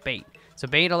to make bait. So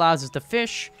bait allows us to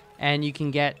fish, and you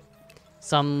can get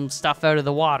some stuff out of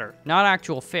the water. Not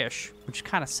actual fish, which is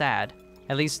kind of sad.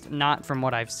 At least not from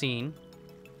what I've seen.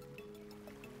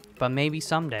 But maybe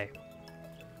someday.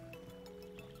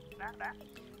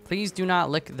 Please do not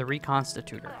lick the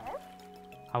reconstitutor.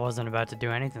 I wasn't about to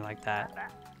do anything like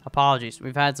that. Apologies.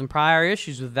 We've had some prior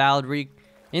issues with invalid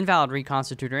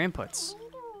reconstitutor inputs.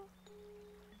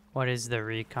 What is the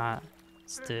reconstitutor?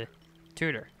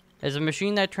 It's a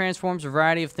machine that transforms a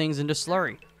variety of things into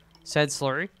slurry. Said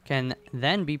slurry can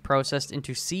then be processed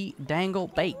into sea dangle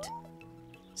bait.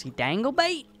 Sea dangle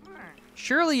bait?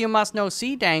 Surely you must know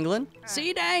sea dangling.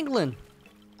 Sea dangling!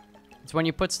 It's when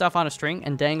you put stuff on a string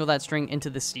and dangle that string into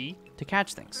the sea to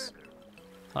catch things.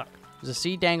 Look, there's a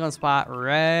sea dangling spot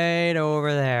right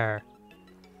over there.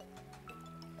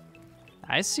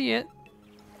 I see it.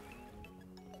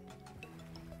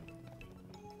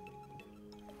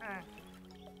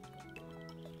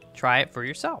 Try it for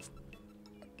yourself.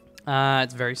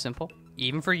 It's very simple,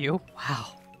 even for you.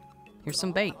 Wow. Here's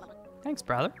some bait. Thanks,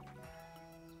 brother.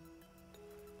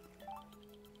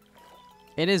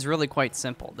 It is really quite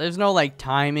simple. There's no like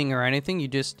timing or anything. You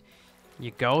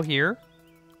go here,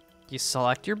 you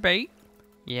select your bait,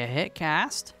 you hit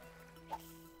cast,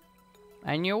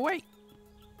 and you wait.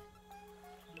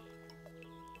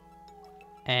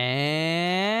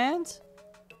 And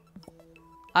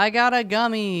I got a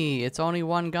gummy. It's only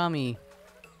one gummy.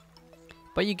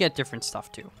 But you get different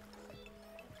stuff too.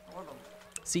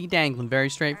 Sea dangling, very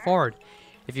straightforward.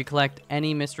 If you collect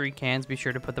any mystery cans, be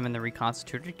sure to put them in the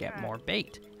reconstitutor to get more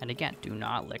bait. And again, do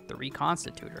not lick the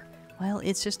reconstitutor. Well,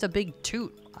 it's just a big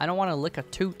toot. I don't want to lick a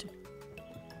toot.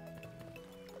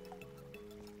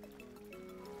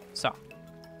 So,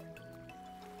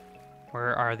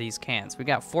 where are these cans? We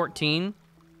got 14.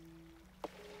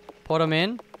 Put them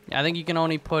in. I think you can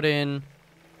only put in,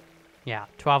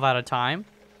 12 at a time.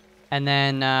 And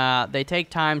then they take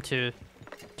time to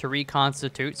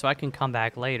reconstitute, so I can come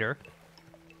back later.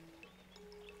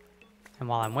 And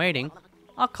while I'm waiting,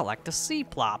 I'll collect a sea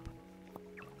plop.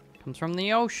 Comes from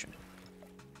the ocean.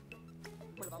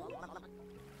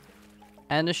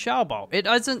 And a shellbow.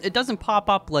 It doesn't pop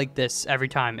up like this every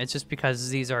time. It's just because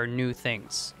these are new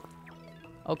things.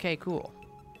 Okay, cool.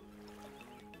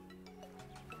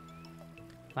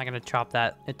 I'm not gonna chop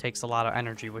that. It takes a lot of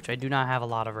energy, which I do not have a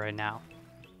lot of right now.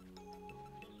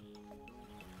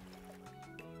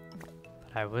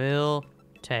 But I will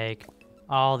take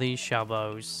all these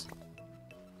shellbows.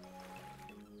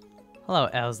 Hello,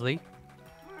 Elsley.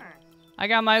 I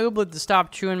got my ooblet to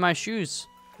stop chewing my shoes.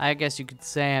 I guess you could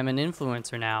say I'm an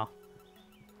influencer now.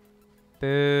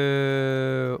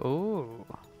 Boo. Ooh.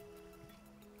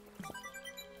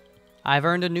 I've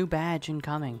earned a new badge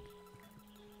incoming.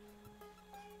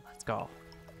 Let's go.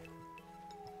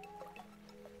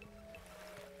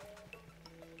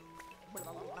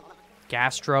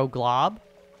 Gastro glob.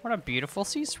 What a beautiful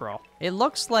sea swirl. It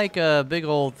looks like a big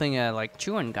old thing of like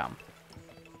chewing gum.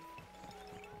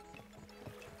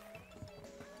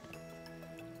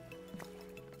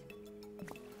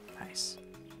 Nice.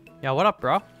 Yo, what up,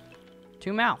 bro?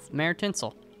 Two mouth, Mayor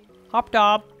Tinsel. Hop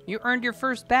Dob, you earned your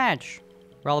first badge.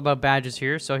 We're all about badges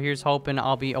here, so here's hoping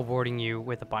I'll be awarding you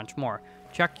with a bunch more.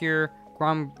 Check your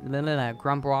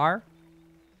grumboir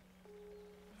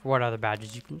for what other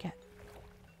badges you can get.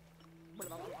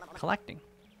 Collecting.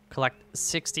 Collect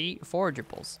 60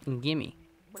 forageables and gimme.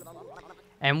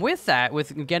 And with that,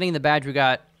 with getting the badge, we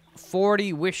got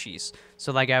 40 wishies.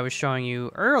 So like I was showing you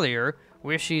earlier,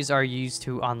 wishies are used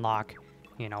to unlock,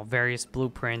 you know, various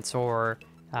blueprints or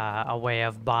a way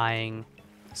of buying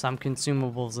some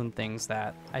consumables and things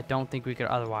that I don't think we could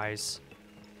otherwise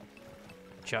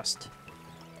just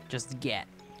get.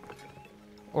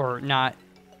 Or not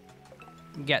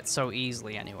get so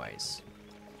easily anyways.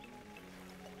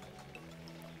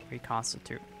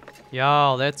 Reconstitute.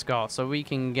 Yo, let's go. So we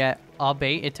can get a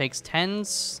bait. It takes 10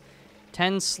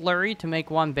 slurry to make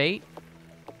one bait.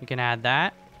 You can add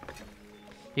that.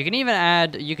 You can even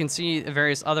add, you can see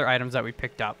various other items that we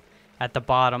picked up. At the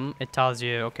bottom, it tells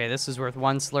you, okay, this is worth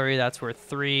 1 slurry, that's worth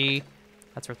 3,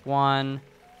 that's worth 1,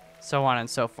 so on and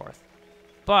so forth.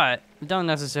 But we don't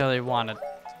necessarily want to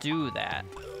do that,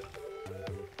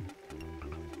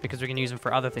 because we can use them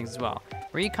for other things as well.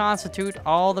 Reconstitute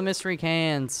all the mystery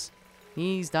cans.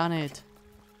 He's done it.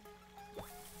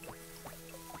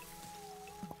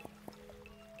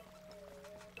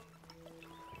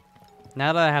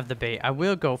 Now that I have the bait, I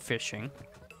will go fishing.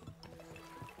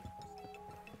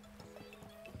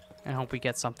 And hope we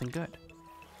get something good.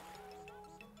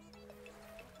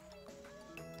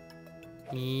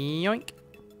 Yoink.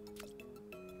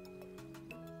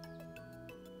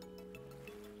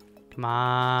 Come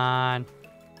on.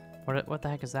 What the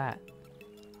heck is that?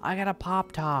 I got a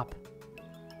pop top.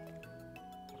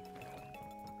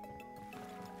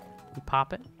 You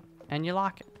pop it and you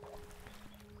lock it.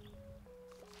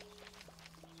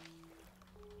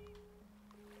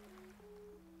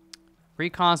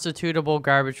 Reconstitutable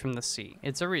garbage from the sea.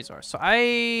 It's a resource. So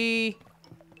I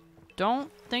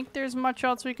don't think there's much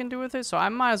else we can do with it. So I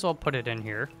might as well put it in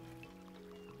here.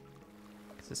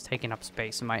 Because it's taking up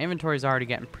space. And my inventory is already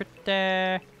getting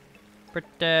pretty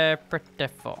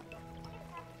full.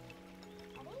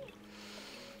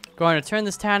 Going to turn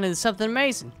this town into something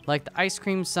amazing. Like the ice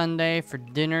cream sundae for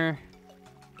dinner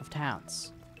of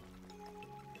towns.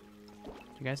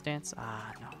 You guys dance?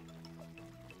 Ah, no.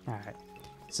 Alright.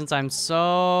 Since I'm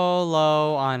so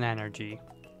low on energy,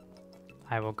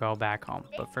 I will go back home.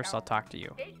 But first, I'll talk to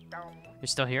you. You're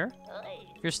still here?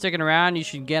 If you're sticking around, you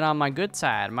should get on my good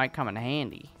side. It might come in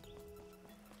handy.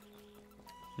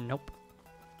 Nope.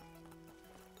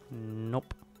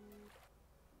 Nope.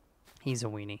 He's a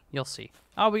weenie. You'll see.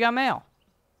 Oh, we got mail.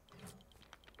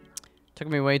 Took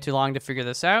me way too long to figure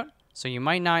this out. So you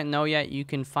might not know yet, you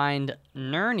can find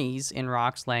nurnies in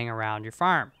rocks laying around your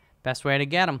farm. Best way to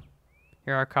get them.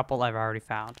 Here are a couple I've already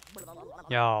found.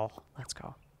 Yo, let's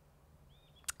go.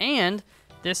 And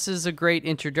this is a great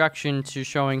introduction to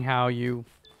showing how you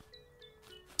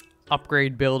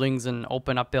upgrade buildings and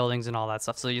open up buildings and all that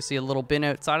stuff. So you see a little bin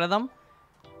outside of them.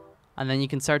 And then you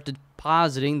can start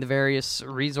depositing the various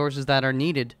resources that are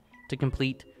needed to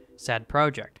complete said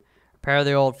project. Repair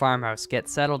the old farmhouse. Get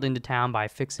settled into town by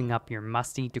fixing up your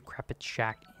musty, decrepit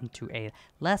shack into a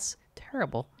less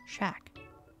terrible shack.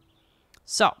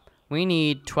 So, we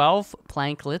need 12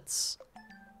 planklets,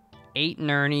 8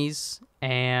 nurnies,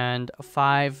 and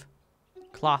 5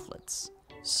 clothlets.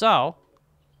 So,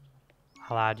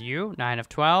 I'll add you. 9 of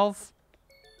 12,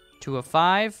 2 of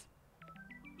 5,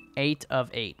 8 of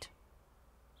 8.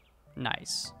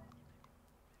 Nice.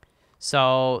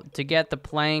 So, to get the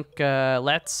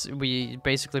planklets, we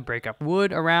basically break up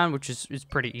wood around, which is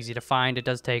pretty easy to find. It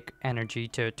does take energy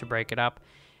to break it up.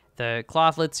 The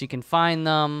clothlets, you can find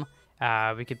them.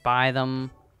 We could buy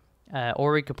them,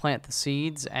 or we could plant the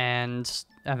seeds and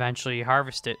eventually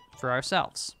harvest it for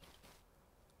ourselves.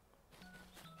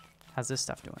 How's this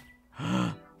stuff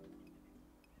doing?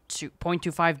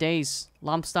 0.25 days.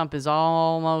 Lump Stump is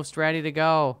almost ready to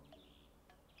go.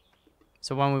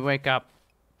 So when we wake up,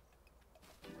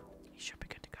 he should be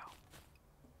good to go.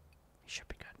 He should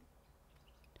be good.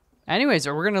 Anyways,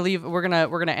 we're gonna leave. We're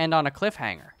gonna end on a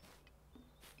cliffhanger.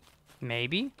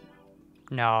 Maybe.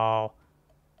 No.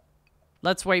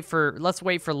 Let's wait for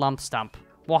Lump Stump.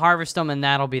 We'll harvest them and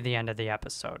that'll be the end of the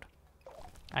episode.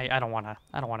 I don't wanna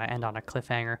end on a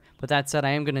cliffhanger. But that said, I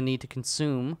am gonna need to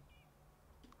consume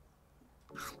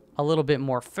a little bit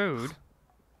more food.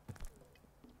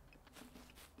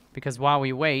 Because while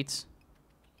we wait,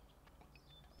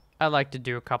 I like to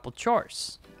do a couple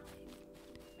chores.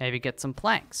 Maybe get some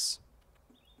planks.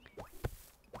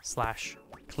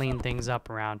 / clean things up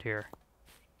around here.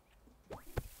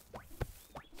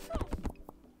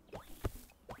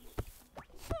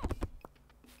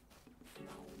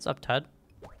 What's up, Tud?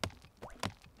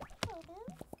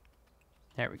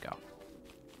 There we go.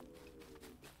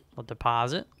 We'll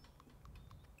deposit.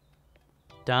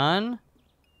 Done.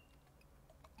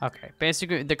 Okay,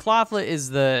 basically the clothlet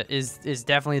is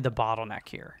definitely the bottleneck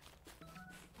here.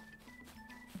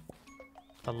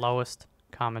 The lowest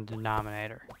common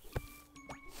denominator.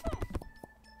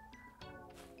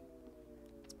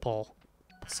 Let's pull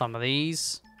some of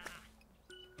these.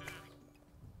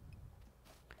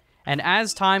 And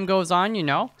as time goes on, you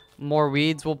know, more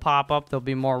weeds will pop up. There'll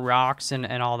be more rocks and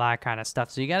all that kind of stuff.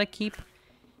 So you gotta keep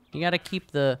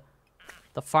the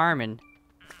farming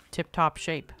tip-top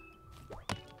shape.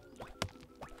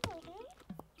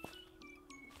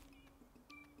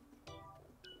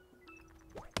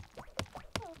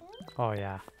 Oh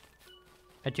yeah.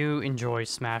 I do enjoy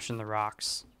smashing the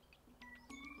rocks.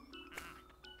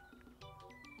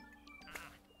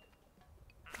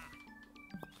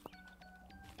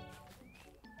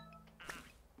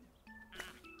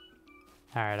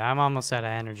 Alright, I'm almost out of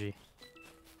energy.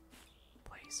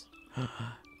 Please.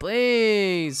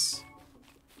 Please!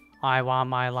 I want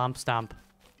my lump stump.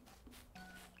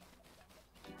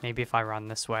 Maybe if I run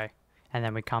this way, and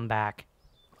then we come back.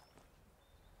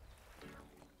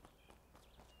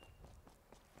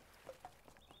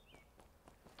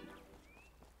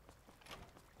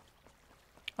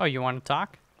 Oh, you want to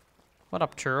talk? What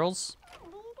up, Churls?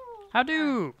 How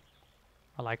do?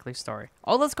 A likely story.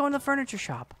 Oh, let's go in the furniture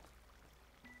shop.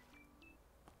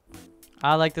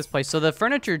 I like this place. So the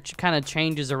furniture kind of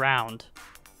changes around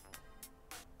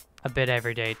a bit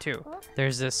every day too.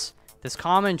 There's this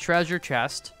common treasure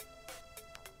chest.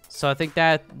 So I think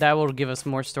that will give us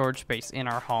more storage space in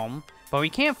our home. But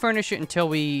we can't furnish it until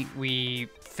we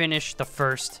finish the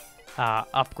first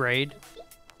upgrade.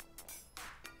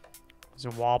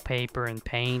 There's a wallpaper and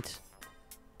paint.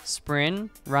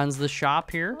 Sprin runs the shop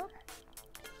here.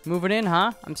 Moving in,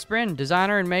 huh? I'm Sprin,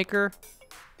 designer and maker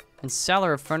and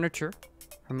seller of furniture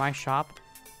for my shop,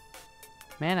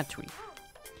 Manatee.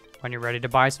 When you're ready to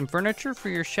buy some furniture for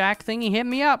your shack thingy, hit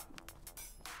me up.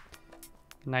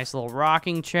 Nice little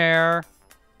rocking chair.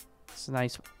 It's a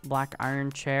nice black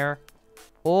iron chair.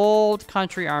 Old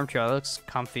country armchair. That looks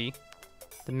comfy.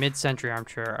 The mid-century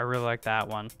armchair. I really like that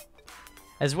one.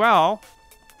 As well,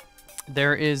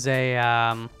 there is a...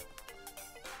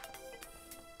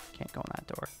 can't go in that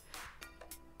door.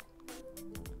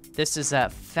 This is a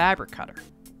fabric cutter.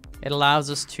 It allows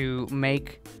us to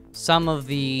make some of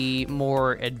the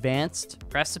more advanced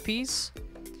recipes.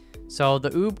 So the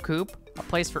Oob Coop, a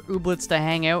place for ooblets to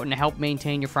hang out and help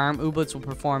maintain your farm. Ooblets will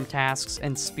perform tasks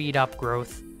and speed up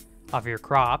growth of your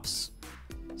crops.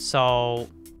 So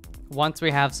once we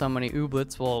have so many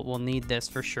ooblets, we'll need this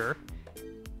for sure.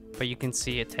 But you can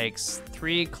see it takes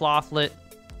 3 clothlet,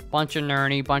 bunch of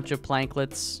nurney, bunch of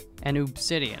planklets, and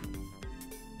obsidian.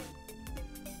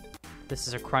 This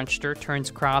is a cruncher,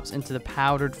 turns crops into the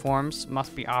powdered forms,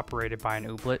 must be operated by an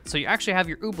ooblet. So you actually have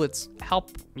your ooblets help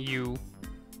you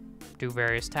do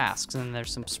various tasks. And then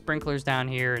there's some sprinklers down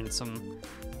here and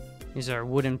these are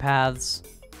wooden paths.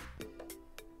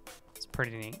 It's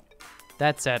pretty neat.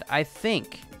 That said, I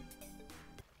think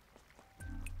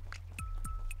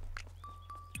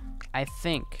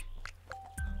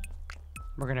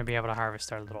we're gonna be able to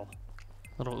harvest our little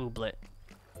ooblet.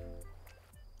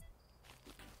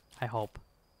 I hope.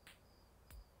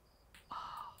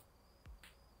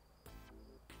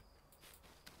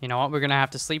 You know what? We're gonna have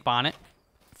to sleep on it.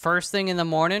 First thing in the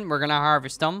morning, we're gonna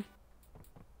harvest them.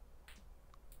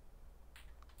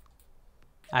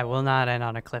 I will not end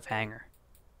on a cliffhanger.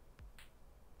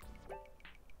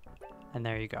 And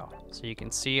there you go. So you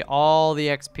can see all the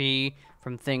XP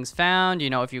from things found. You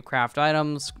know, if you craft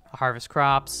items, harvest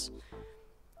crops,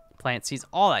 plant seeds,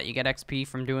 all that. You get XP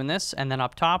from doing this. And then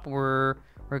up top, we're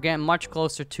getting much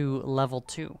closer to level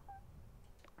 2.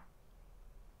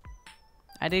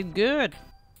 I did good.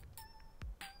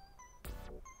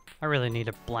 I really need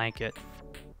a blanket.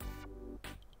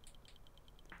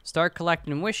 Start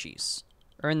collecting wishies.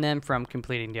 Earn them from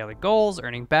completing daily goals,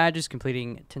 earning badges,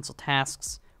 completing tinsel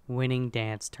tasks, winning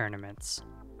dance tournaments.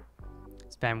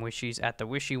 Spend wishies at the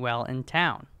wishy well in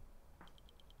town.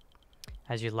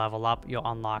 As you level up, you'll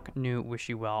unlock new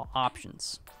wishy well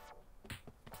options.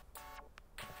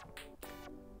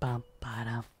 Bum,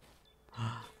 ba-dum.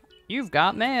 You've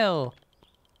got mail.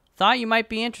 Thought you might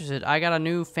be interested. I got a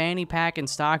new fanny pack in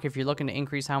stock if you're looking to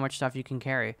increase how much stuff you can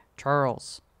carry.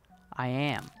 Charles, I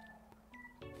am.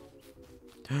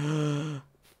 Lump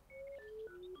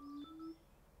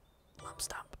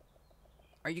stump.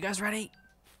 Are you guys ready?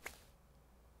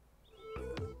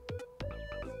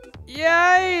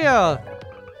 Yeah!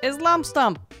 It's Lump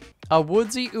Stump, a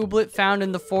woodsy ooblet found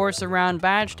in the forest around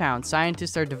Badgetown.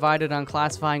 Scientists are divided on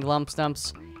classifying Lump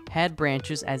Stump's head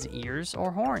branches as ears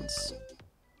or horns.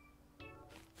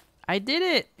 I did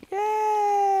it!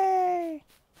 Yay!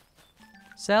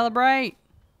 Celebrate!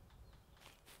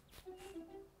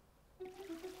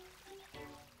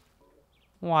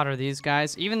 Water these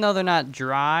guys, even though they're not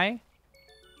dry.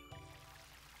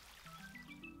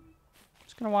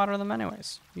 Gonna water them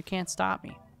anyways. You can't stop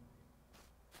me.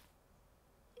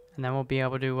 And then we'll be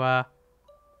able to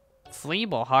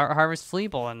harvest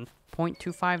fleable in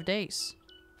 0.25 days.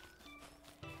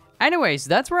 Anyways,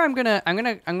 that's where I'm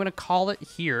gonna call it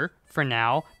here for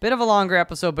now. Bit of a longer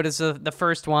episode, but it's the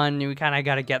first one. We kind of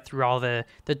got to get through all the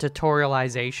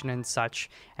tutorialization and such,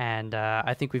 and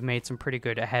I think we've made some pretty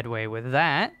good headway with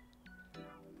that.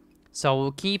 So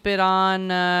we'll keep it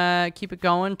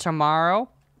going tomorrow.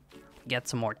 Get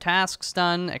some more tasks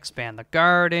done, expand the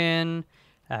garden,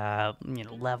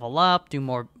 level up, do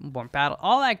more battle,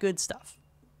 all that good stuff.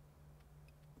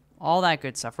 All that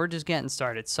good stuff. We're just getting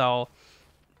started. So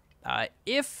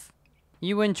if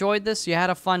you enjoyed this, you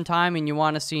had a fun time, and you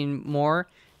want to see more,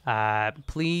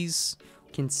 please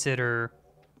consider,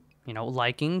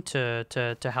 liking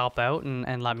to help out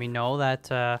and let me know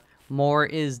that more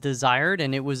is desired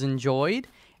and it was enjoyed.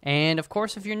 And of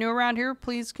course, if you're new around here,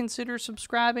 please consider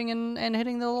subscribing and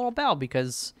hitting the little bell,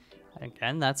 because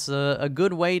again, that's a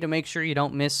good way to make sure you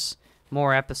don't miss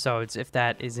more episodes, if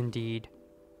that is indeed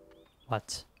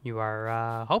what you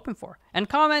are hoping for. And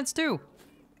comments too.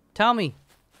 Tell me,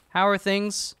 how are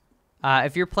things?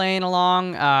 If you're playing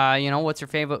along, what's your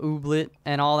favorite ooblet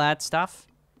and all that stuff?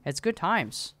 It's good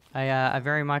times. I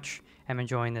very much am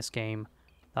enjoying this game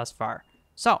thus far.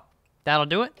 So, that'll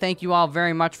do it. Thank you all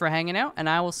very much for hanging out, and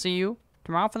I will see you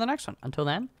tomorrow for the next one. Until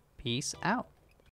then, peace out.